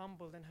being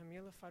humbled and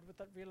humilified, with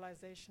that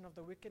realization of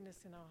the wickedness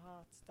in our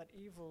hearts, that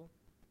evil,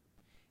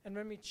 and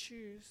when we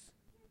choose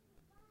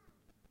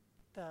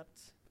that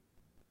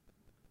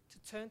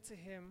to turn to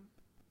him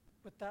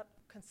with that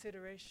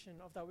consideration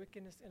of that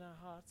wickedness in our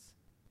hearts,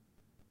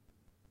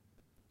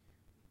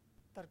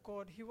 that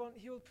God, he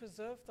will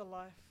preserve the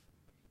life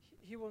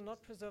he will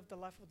not preserve the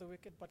life of the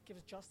wicked, but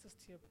gives justice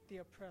to the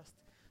oppressed.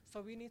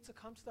 So we need to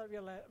come to that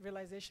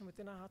realization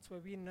within our hearts where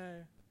we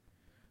know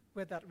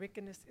where that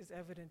wickedness is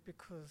evident,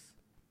 because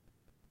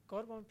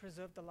God won't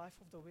preserve the life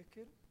of the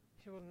wicked.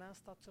 He will now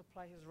start to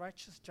apply his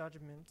righteous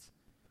judgment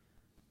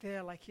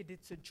there, like he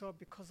did to Job,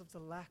 because of the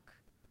lack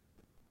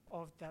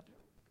of that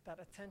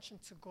attention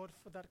to God,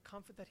 for that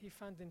comfort that he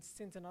found in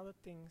sins and other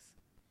things,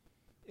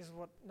 is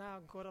what now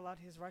God allowed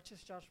his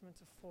righteous judgment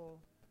to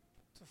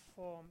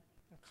form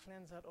and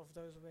cleanse out of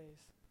those ways.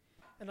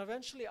 And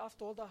eventually,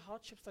 after all the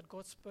hardships that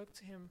God spoke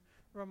to him,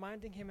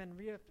 reminding him and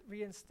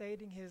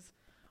reinstating his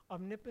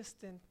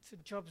omnipotence to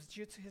Job's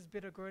due to his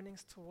bitter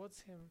groanings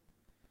towards him,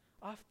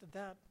 after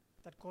that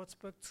God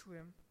spoke to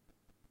him,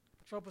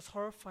 Job was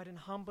horrified and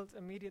humbled,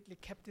 immediately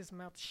kept his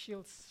mouth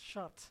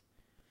shut,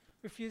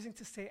 refusing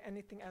to say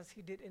anything, as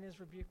he did in his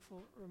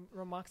rebukeful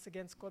remarks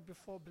against God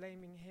before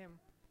blaming him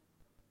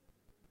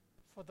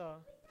for the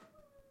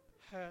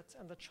hurt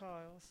and the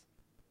trials,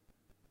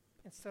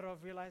 instead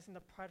of realizing the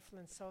prideful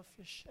and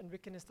selfish and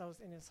wickedness that was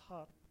in his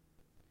heart.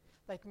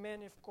 Like,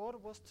 man, if God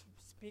was to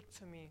speak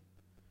to me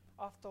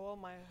after all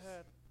my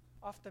hurt,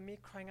 after me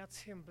crying out to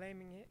him,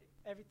 blaming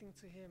everything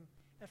to him,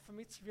 and for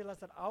me to realize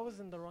that I was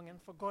in the wrong,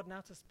 and for God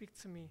now to speak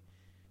to me,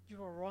 you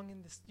were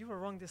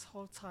wrong this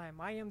whole time.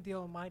 I am the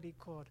Almighty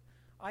God.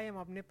 I am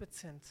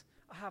omnipotent.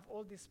 I have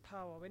all this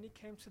power. When he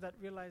came to that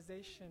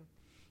realization,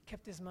 he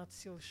kept his mouth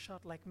sealed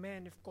shut. Like,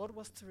 man, if God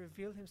was to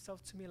reveal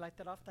himself to me like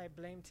that after I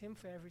blamed him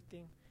for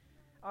everything,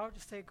 I would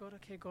just say, God,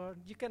 okay, God,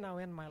 you can now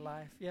end my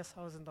life. Yes,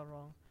 I was in the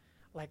wrong.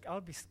 Like,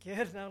 I'll be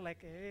scared now,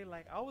 like, hey,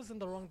 like, I was in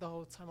the wrong the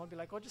whole time. I'll be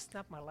like, God, just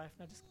snap my life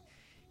now.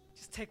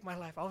 Just take my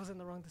life. I was in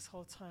the wrong this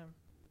whole time.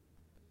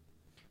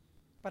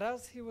 But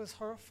as he was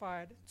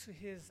horrified to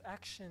his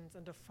actions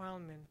and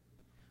defilement,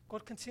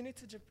 God continued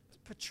to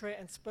portray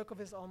and spoke of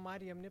his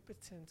almighty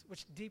omnipotence,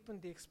 which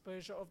deepened the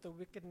exposure of the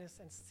wickedness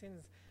and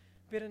sins,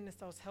 bitterness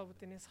that was held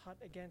within his heart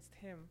against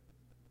him,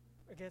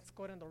 against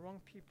God and the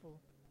wrong people,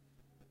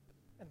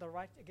 and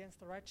against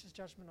the righteous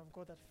judgment of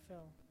God that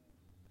fell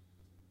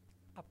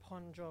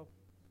upon Job.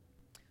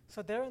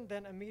 So there and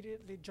then,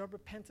 immediately, Job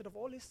repented of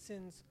all his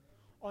sins,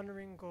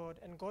 honoring God,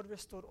 and God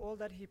restored all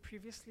that he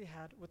previously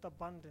had with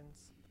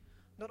abundance.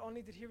 Not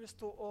only did he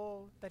restore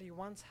all that he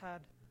once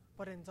had,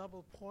 but in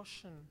double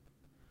portion: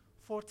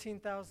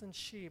 14,000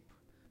 sheep,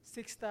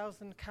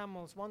 6,000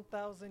 camels,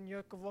 1,000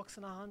 yoke of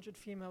oxen, 100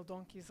 female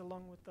donkeys,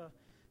 along with the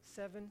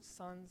 7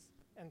 sons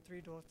and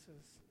 3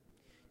 daughters.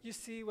 You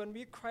see, when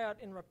we cry out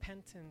in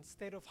repentance,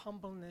 state of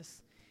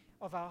humbleness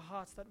of our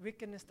hearts, that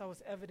wickedness that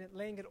was evident,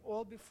 laying it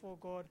all before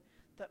God,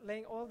 that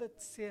laying all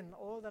that sin,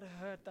 all that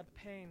hurt, that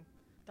pain,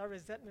 that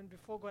resentment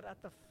before God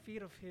at the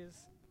feet of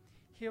his,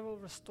 he will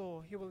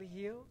restore, he will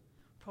heal,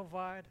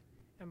 provide,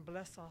 and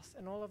bless us,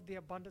 and all of the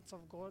abundance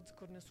of God's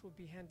goodness will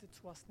be handed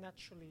to us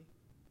naturally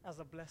as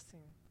a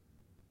blessing.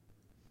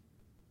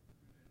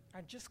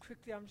 And I'm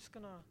just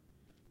going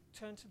to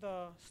turn to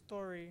the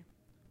story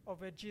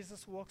of where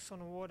Jesus walks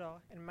on water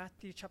in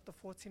Matthew chapter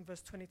 14,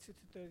 verse 22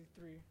 to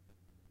 33.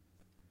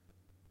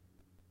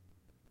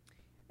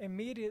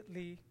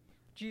 Immediately,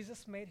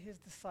 Jesus made his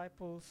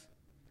disciples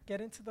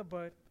get into the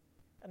boat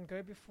and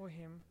go before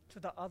him to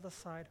the other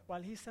side,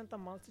 while he sent the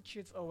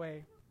multitudes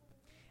away.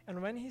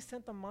 And when he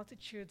sent the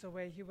multitudes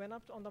away, he went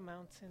up on the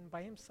mountain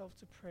by himself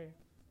to pray.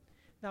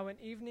 Now when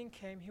evening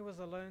came, he was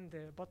alone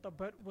there, but the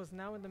boat was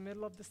now in the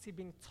middle of the sea,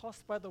 being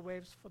tossed by the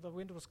waves, for the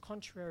wind was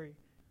contrary.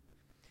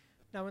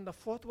 Now in the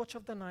 4th watch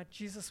of the night,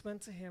 Jesus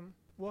went to him,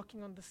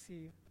 walking on the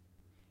sea.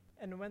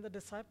 And when the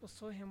disciples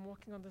saw him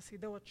walking on the sea,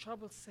 they were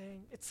troubled,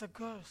 saying, "It's a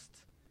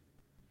ghost."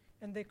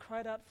 And they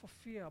cried out for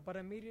fear. But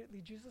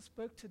immediately Jesus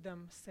spoke to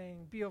them,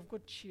 saying, "Be of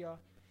good cheer,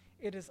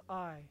 it is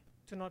I.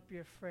 Do not be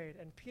afraid."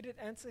 And Peter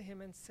answered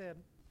him and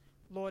said,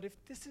 "Lord, if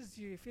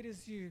it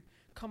is you,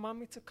 command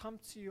me to come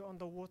to you on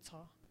the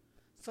water."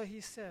 So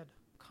he said,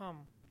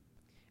 "Come."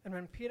 And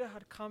when Peter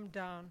had come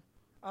down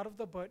out of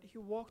the boat, he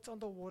walked on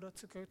the water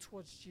to go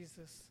towards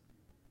Jesus.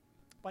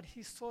 But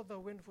he saw the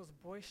wind was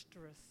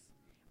boisterous,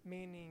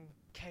 meaning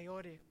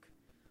chaotic,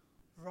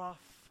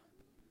 rough,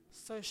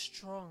 so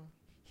strong.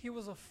 He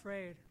was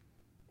afraid,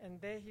 and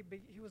there he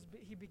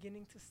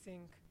beginning to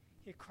sink.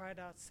 He cried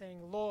out,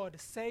 saying, "Lord,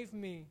 save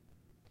me."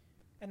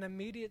 And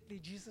immediately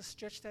Jesus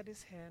stretched out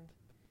his hand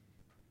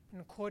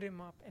and caught him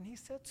up. And he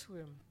said to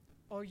him,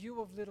 "O you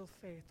of little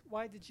faith,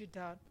 why did you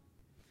doubt?"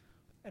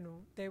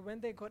 And when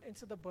they got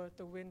into the boat,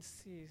 the wind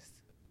ceased.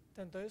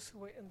 Then those who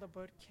were in the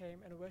boat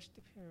came and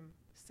worshipped him,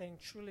 saying,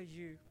 "Truly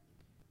you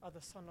are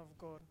the Son of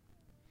God."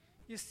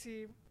 You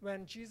see,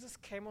 when Jesus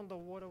came on the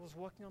water, was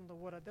walking on the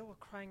water, they were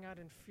crying out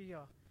in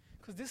fear.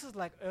 Because this is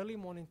like early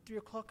morning, 3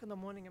 o'clock in the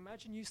morning.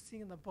 Imagine you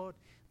sitting in the boat,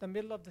 the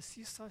middle of the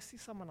sea, see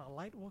someone, a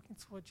light walking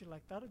towards you.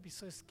 Like, that would be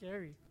so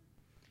scary.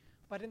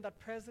 But in that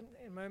present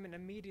moment,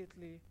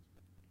 immediately,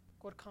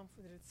 God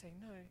comforted it, saying,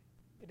 "No,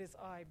 it is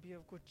I, be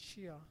of good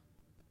cheer."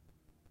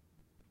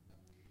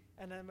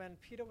 And then when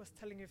Peter was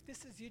telling him, "If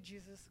this is you,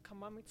 Jesus,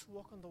 command me to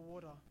walk on the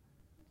water,"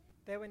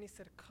 there when he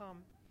said,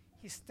 "Come,"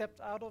 he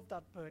stepped out of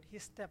that boat. He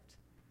stepped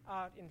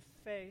out in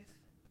faith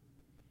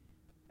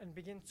and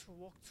begin to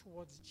walk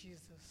towards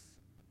Jesus.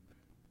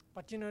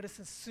 But you notice,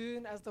 as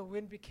soon as the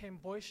wind became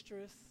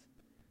boisterous,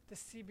 the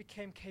sea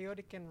became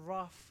chaotic and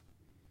rough,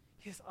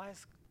 his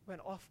eyes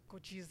went off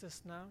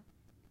Jesus now.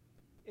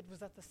 It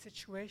was at the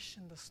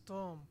situation, the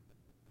storm,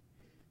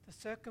 the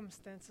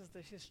circumstances,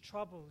 his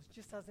troubles,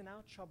 just as in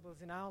our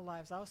troubles, in our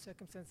lives, our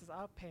circumstances,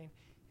 our pain,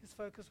 his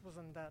focus was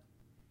on that.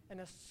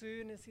 And as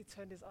soon as he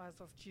turned his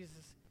eyes off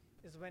Jesus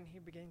is when he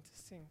began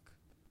to sink.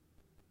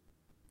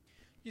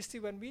 You see,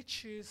 when we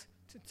choose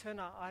to turn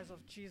our eyes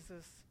off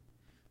Jesus,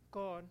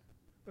 God,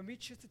 when we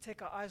choose to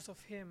take our eyes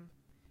off him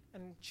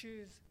and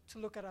choose to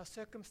look at our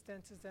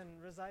circumstances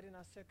and reside in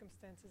our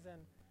circumstances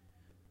and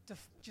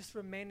just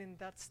remain in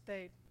that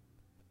state,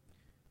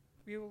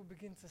 we will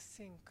begin to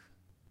sink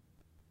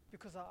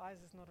because our eyes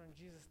is not on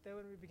Jesus. Then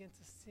when we begin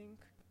to sink,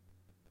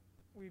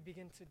 we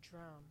begin to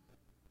drown.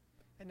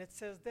 And it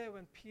says there,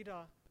 when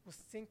Peter was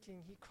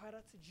sinking, he cried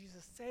out to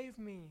Jesus, "Save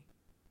me."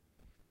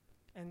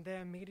 And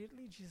there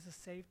immediately Jesus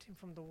saved him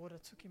from the water,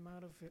 took him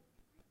out of it.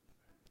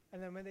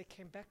 And then when they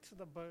came back to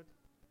the boat,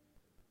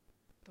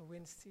 the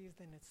wind ceased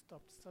and it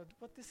stopped. So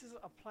what this is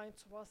applying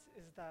to us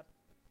is that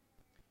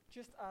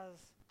just as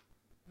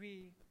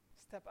we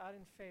step out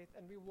in faith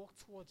and we walk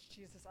towards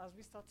Jesus, as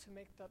we start to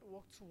make that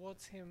walk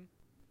towards him,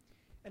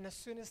 and as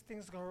soon as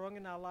things go wrong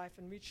in our life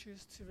and we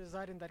choose to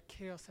reside in that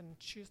chaos and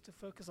choose to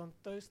focus on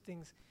those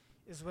things,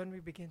 is when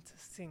we begin to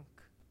sink.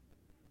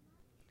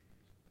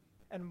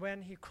 And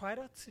when he cried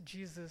out to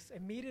Jesus,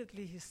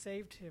 immediately he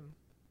saved him.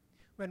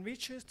 When we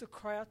choose to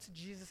cry out to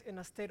Jesus in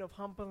a state of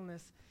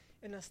humbleness,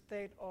 in a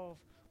state of,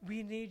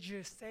 "We need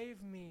you,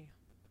 save me,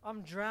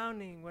 I'm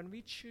drowning," when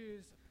we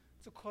choose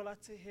to call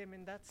out to him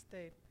in that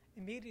state,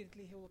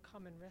 immediately he will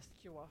come and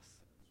rescue us.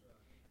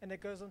 And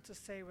it goes on to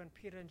say, when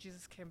Peter and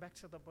Jesus came back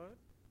to the boat,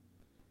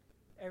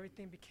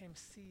 everything became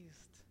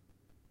ceased.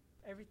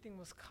 Everything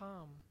was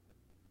calm.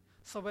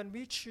 So when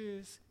we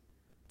choose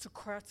to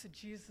cry out to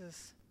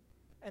Jesus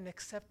and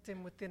accept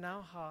him within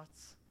our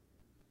hearts,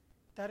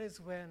 that is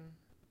when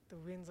the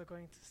winds are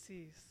going to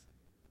cease.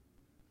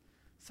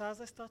 So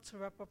as I start to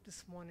wrap up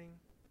this morning,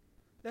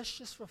 let's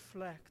just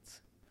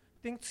reflect.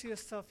 Think to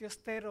yourself, your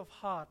state of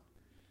heart.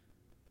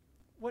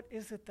 What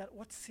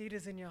seed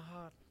is in your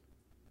heart?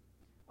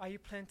 Are you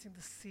planting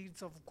the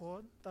seeds of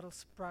God that will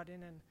sprout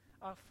in and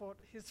afford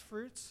his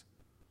fruits?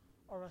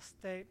 Or a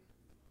state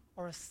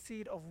or a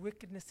seed of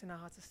wickedness in our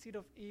hearts, a seed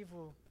of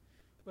evil,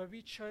 where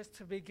we chose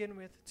to begin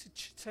with to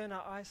turn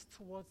our eyes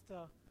towards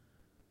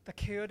the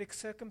chaotic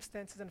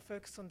circumstances and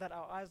focus on that,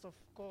 our eyes of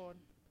God?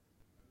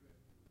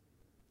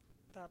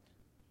 That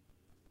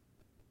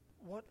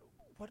what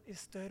is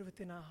stirred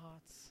within our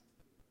hearts?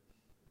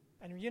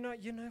 And you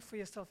know for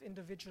yourself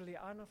individually,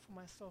 I know for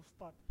myself,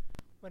 but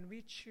when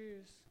we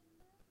choose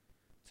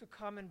to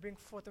come and bring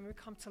forth, and we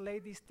come to lay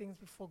these things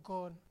before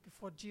God,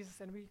 before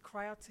Jesus, and we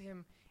cry out to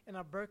him in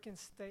a broken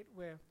state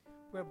where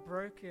we're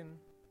broken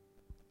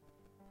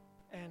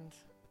and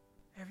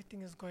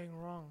everything is going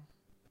wrong.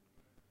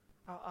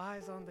 Our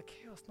eyes are on the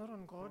chaos, not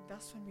on God.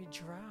 That's when we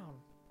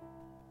drown.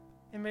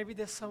 And maybe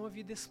there's some of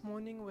you this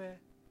morning where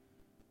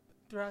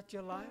throughout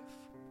your life,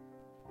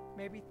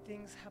 maybe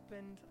things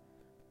happened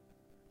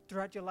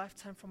throughout your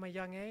lifetime from a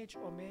young age,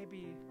 or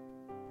maybe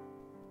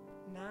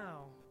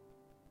now.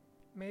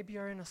 Maybe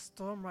you're in a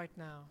storm right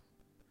now.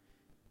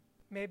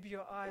 Maybe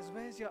your eyes,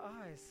 where's your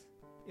eyes?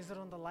 Is it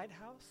on the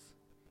lighthouse?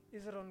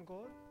 Is it on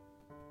God?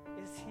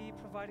 Is he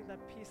providing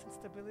that peace and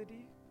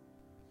stability?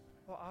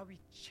 Or are we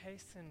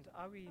chastened?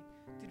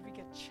 Did we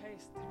get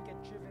chased? Did we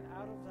get driven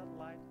out of that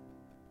light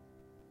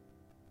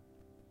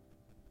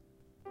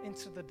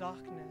into the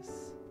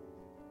darkness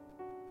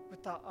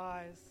with our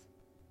eyes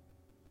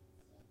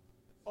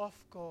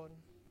off God?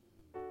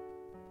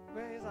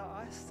 Where is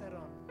our eyes set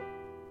on?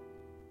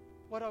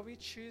 What are we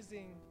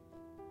choosing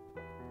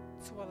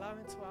to allow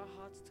into our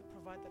hearts to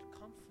provide that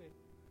comfort,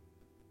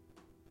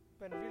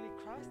 when really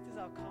Christ is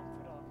our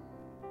comforter?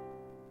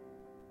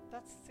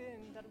 That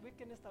sin, that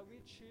wickedness that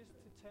we choose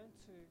to turn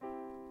to,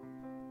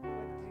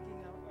 we're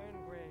digging our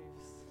own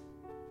graves.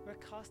 We're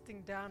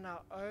casting down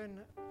our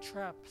own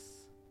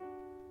traps.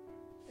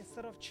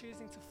 Instead of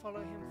choosing to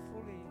follow him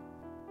fully,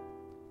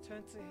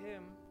 turn to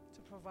him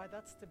to provide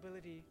that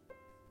stability,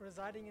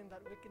 residing in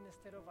that wickedness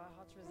state of our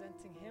hearts,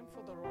 resenting him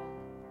for the wrong,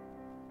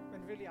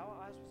 when really our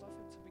eyes was off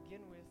him to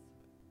begin with.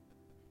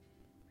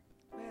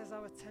 Where is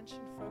our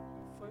attention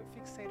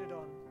fixated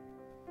on?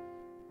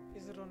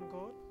 Is it on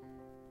God?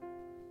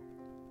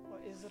 Or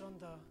is it on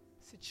the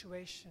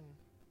situation?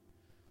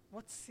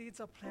 What seeds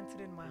are planted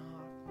in my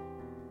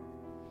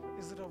heart?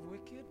 Is it of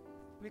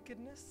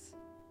wickedness,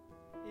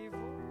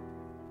 evil?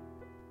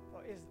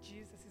 Or is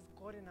Jesus, is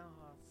God in our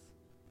hearts?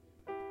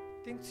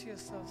 Think to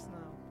yourselves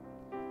now,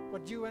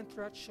 what you went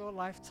throughout your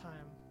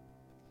lifetime,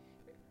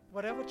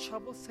 whatever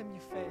troublesome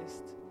you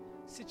faced,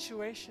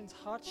 situations,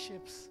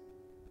 hardships,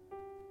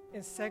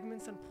 in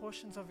segments and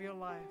portions of your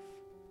life,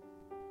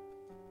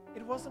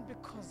 it wasn't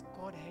because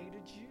God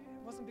hated you.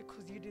 It wasn't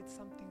because you did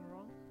something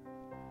wrong.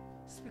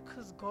 It's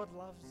because God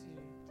loves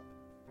you.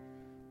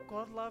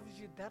 God loves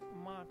you that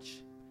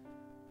much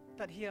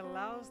that He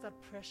allows that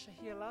pressure,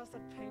 He allows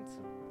that pain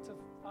to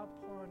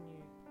outpour on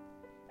you.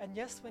 And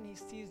yes, when He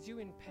sees you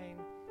in pain,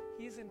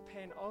 He's in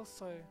pain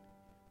also,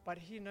 but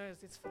He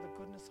knows it's for the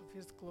goodness of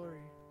His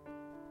glory.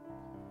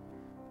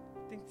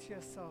 Think to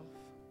yourself,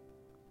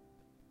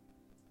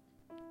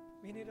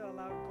 we need to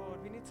allow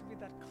God, we need to be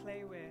that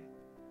clay where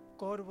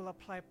God will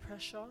apply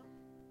pressure,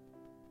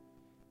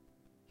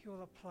 He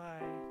will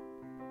apply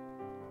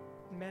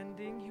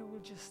mending, He will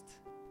just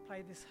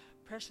apply this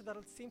pressure that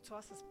will seem to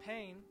us as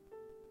pain,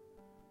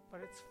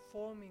 but it's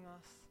forming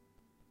us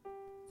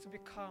to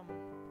become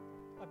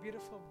a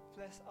beautiful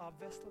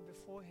vessel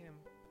before Him,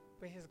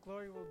 where His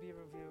glory will be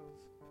revealed.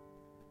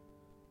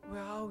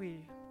 Where are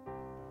we?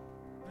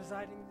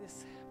 Residing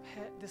this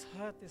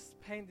hurt, this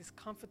pain, this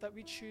comfort that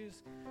we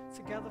choose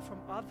to gather from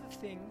other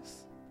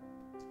things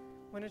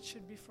when it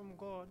should be from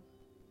God.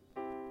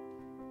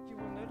 You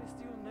will know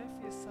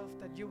for yourself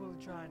that you will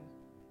drown.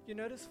 You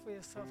notice for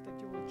yourself that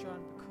you will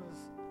drown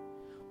because,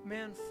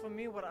 man, for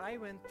me, what I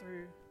went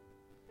through,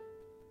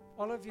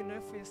 all of you know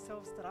for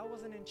yourselves that I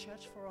wasn't in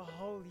church for a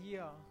whole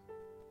year.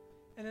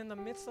 And in the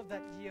midst of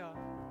that year,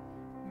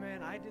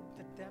 man, I did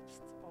the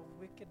depths of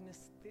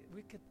wickedness,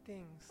 wicked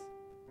things.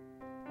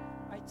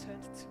 I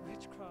turned to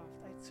witchcraft.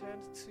 I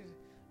turned to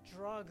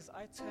drugs.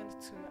 I turned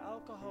to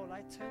alcohol.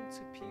 I turned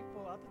to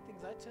people, other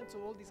things. I turned to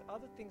all these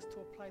other things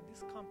to apply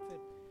this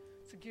comfort,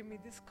 to give me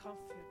this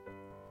comfort.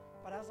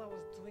 But as I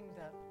was doing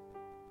that,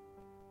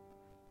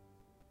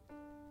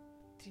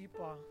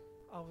 deeper,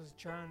 I was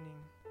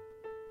drowning.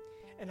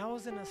 And I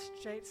was in a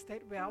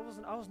state where I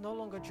was no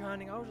longer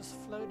drowning. I was just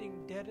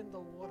floating dead in the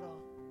water.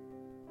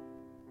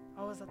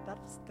 I was at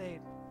that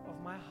state of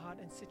my heart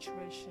and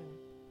situation.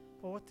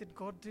 But what did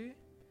God do?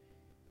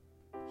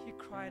 He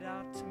cried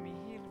out to me.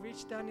 He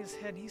reached down His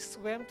hand. He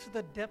swam to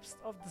the depths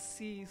of the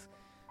seas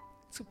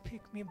to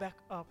pick me back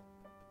up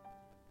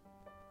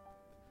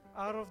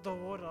out of the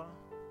water.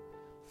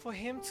 For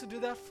Him to do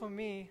that for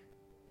me,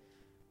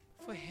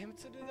 for Him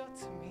to do that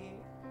to me,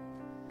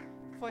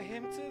 for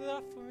Him to do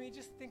that for me,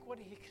 just think what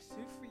He can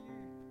do for you.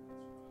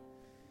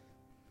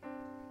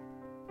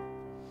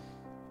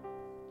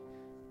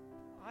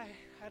 I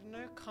had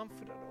no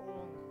comfort at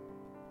all.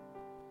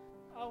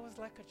 I was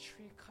like a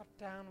tree cut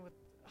down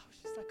I was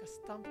just like a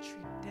stump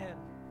tree dead.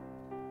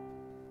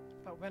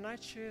 But when I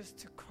chose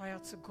to cry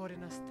out to God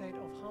in a state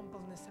of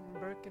humbleness and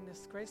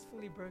brokenness,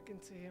 gracefully broken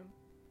to Him,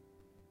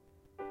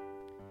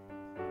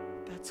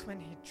 that's when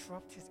He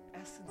dropped His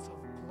essence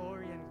of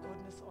glory and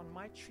goodness on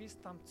my tree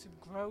stump to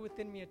grow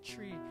within me a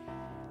tree.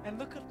 And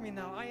look at me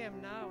now. I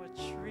am now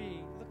a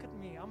tree. Look at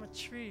me. I'm a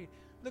tree.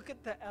 Look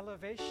at the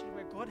elevation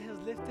where God has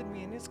lifted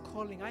me in His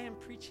calling. I am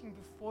preaching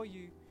before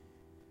you.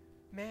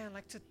 Man,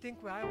 like to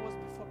think where I was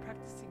before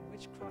practicing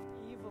witchcraft,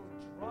 evil,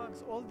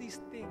 drugs, all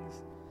these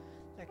things.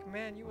 Like,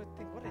 man, you would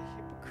think, what a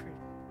hypocrite.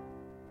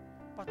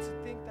 But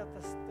to think that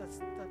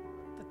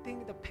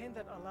the pain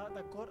that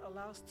God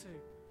allows to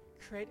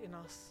create in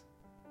us,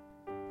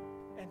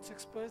 and to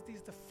expose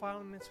these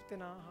defilements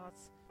within our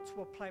hearts,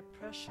 to apply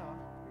pressure,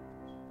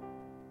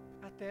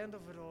 at the end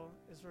of it all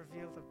is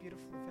revealed a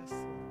beautiful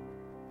vessel,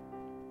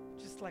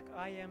 just like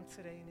I am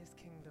today in His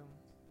kingdom.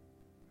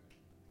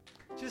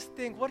 Just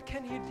think, what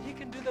can He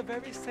can do the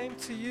very same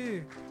to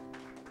you.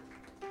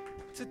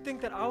 To think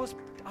that I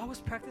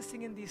was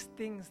practicing in these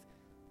things,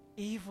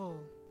 evil,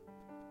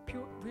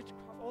 pure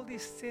witchcraft, all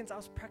these sins I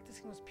was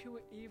practicing was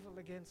pure evil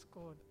against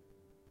God.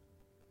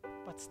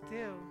 But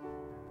still,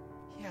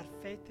 He had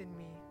faith in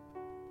me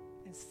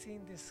and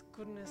seen this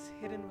goodness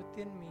hidden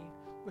within me,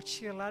 which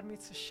He allowed me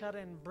to shatter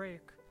and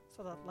break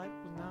so that light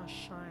will now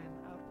shine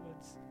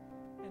outwards.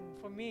 And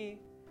for me,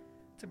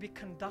 to be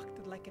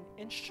conducted like an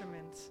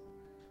instrument,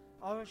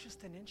 I was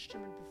just an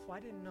instrument before.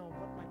 I didn't know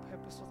what my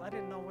purpose was. I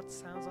didn't know what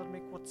sounds I'd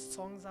make, what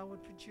songs I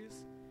would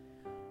produce.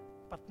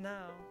 But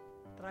now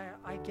that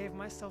I gave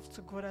myself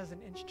to God as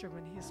an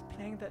instrument, He is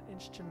playing that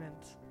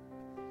instrument,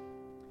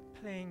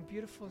 playing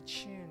beautiful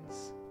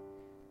tunes.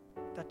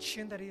 That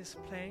tune that He is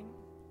playing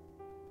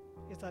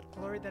is that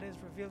glory that is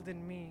revealed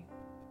in me,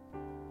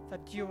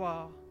 that you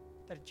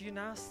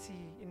now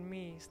see in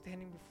me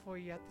standing before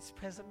you at this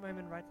present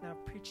moment right now,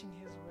 preaching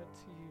His word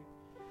to you.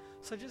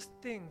 So just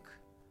think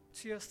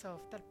to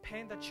yourself, that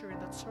pain that you're in,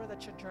 that sorrow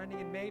that you're drowning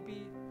in,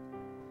 maybe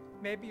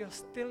you're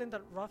still in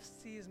that rough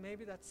seas,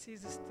 maybe that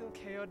seas is still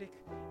chaotic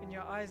and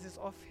your eyes is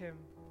off Him.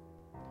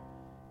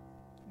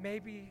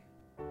 Maybe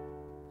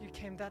you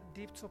came that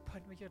deep to a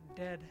point where you're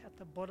dead at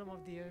the bottom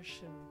of the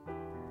ocean.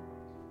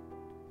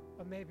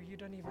 Or maybe you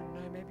don't even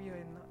know, maybe you're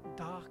in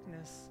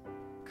darkness,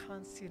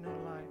 can't see no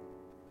light.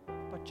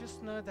 But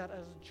just know that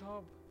as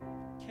Job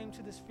came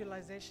to this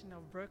realization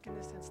of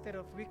brokenness and state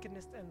of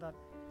wickedness and that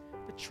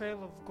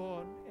betrayal of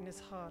God in his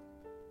heart,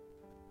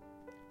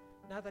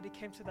 now that he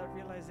came to that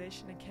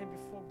realization and came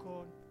before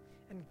God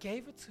and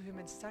gave it to Him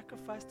and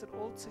sacrificed it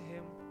all to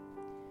Him,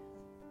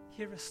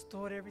 He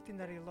restored everything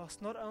that he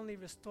lost. Not only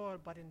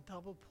restored, but in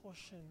double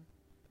portion.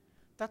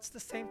 That's the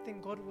same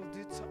thing God will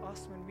do to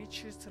us when we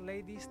choose to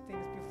lay these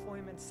things before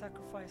Him and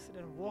sacrifice it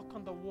and walk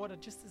on the water,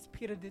 just as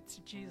Peter did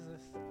to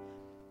Jesus.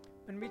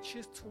 when we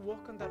choose to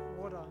walk on that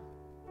water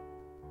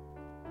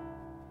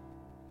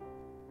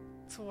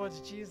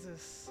towards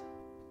Jesus,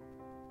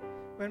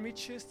 when we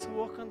choose to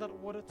walk on that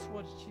water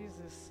towards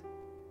Jesus,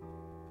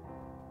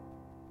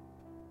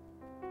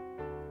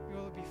 we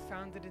will be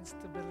founded in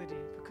stability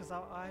because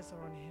our eyes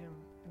are on Him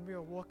and we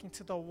are walking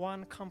to the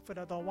one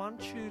Comforter, the one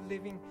true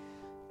living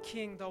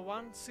King, the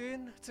one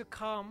soon to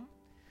come,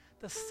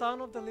 the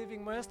Son of the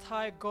living Most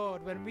High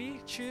God. When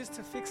we choose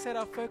to fixate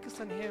our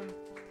focus on Him,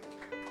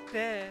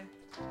 there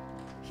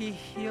He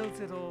heals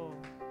it all.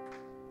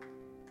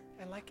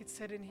 And like it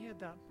said in here,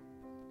 that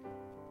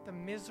the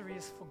misery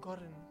is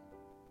forgotten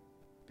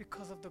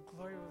because of the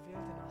glory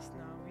revealed in us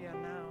now. We are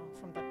now,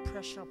 from that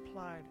pressure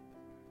applied,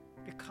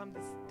 become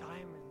this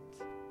diamond.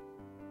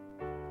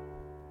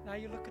 Now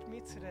you look at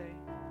me today.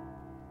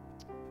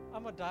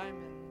 I'm a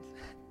diamond.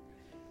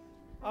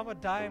 I'm a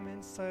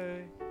diamond,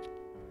 so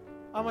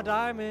I'm a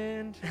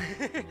diamond.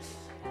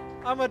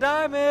 I'm a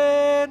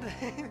diamond.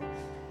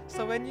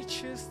 So when you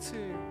choose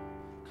to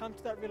come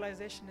to that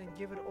realization and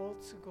give it all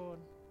to God,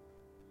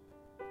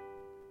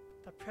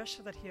 the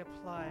pressure that He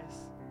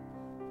applies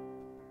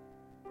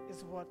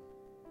is what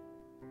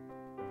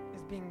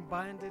is being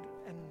binded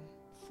and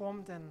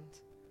formed and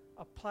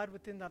applied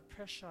within that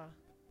pressure.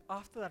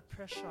 After that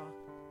pressure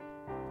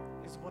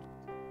is what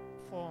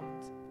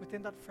formed.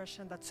 Within that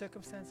pressure and that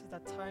circumstances,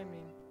 that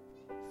timing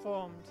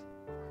formed,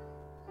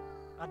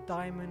 a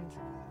diamond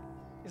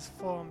is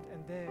formed,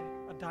 and there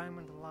a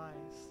diamond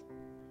lies.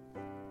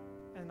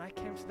 And I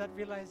came to that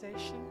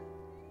realization.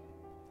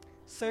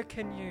 So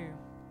can you.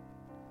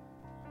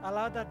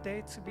 Allow that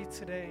day to be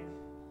today.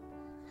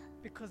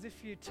 Because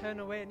if you turn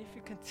away and if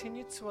you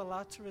continue to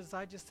allow to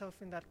reside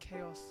yourself in that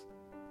chaos,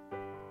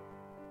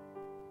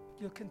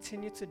 you'll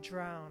continue to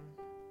drown,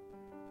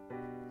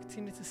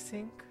 continue to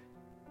sink,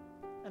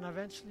 and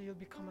eventually you'll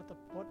become at the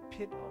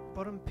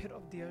bottom pit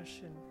of the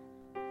ocean.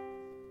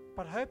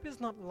 But hope is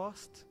not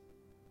lost,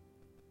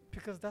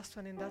 because that's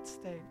when in that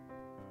state,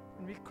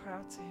 when we cry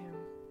out to Him,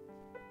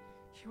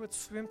 He would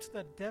swim to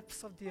the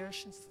depths of the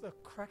oceans, to the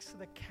cracks, to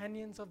the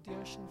canyons of the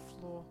ocean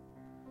floor,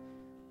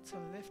 to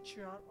lift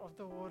you out of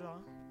the water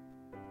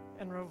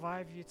and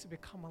revive you to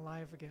become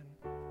alive again.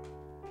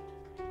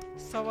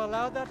 So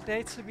allow that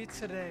day to be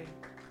today,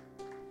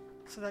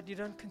 so that you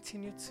don't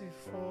continue to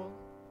fall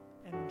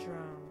and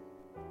drown.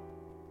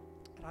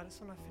 And I just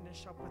want to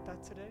finish up with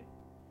that today.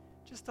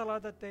 Just allow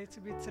that day to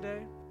be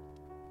today.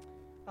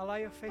 Allow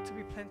your faith to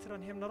be planted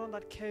on Him, not on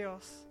that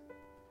chaos,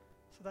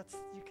 so that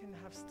you can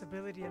have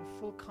stability and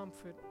full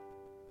comfort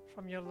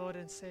from your Lord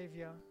and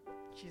Savior,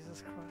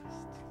 Jesus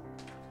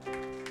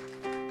Christ.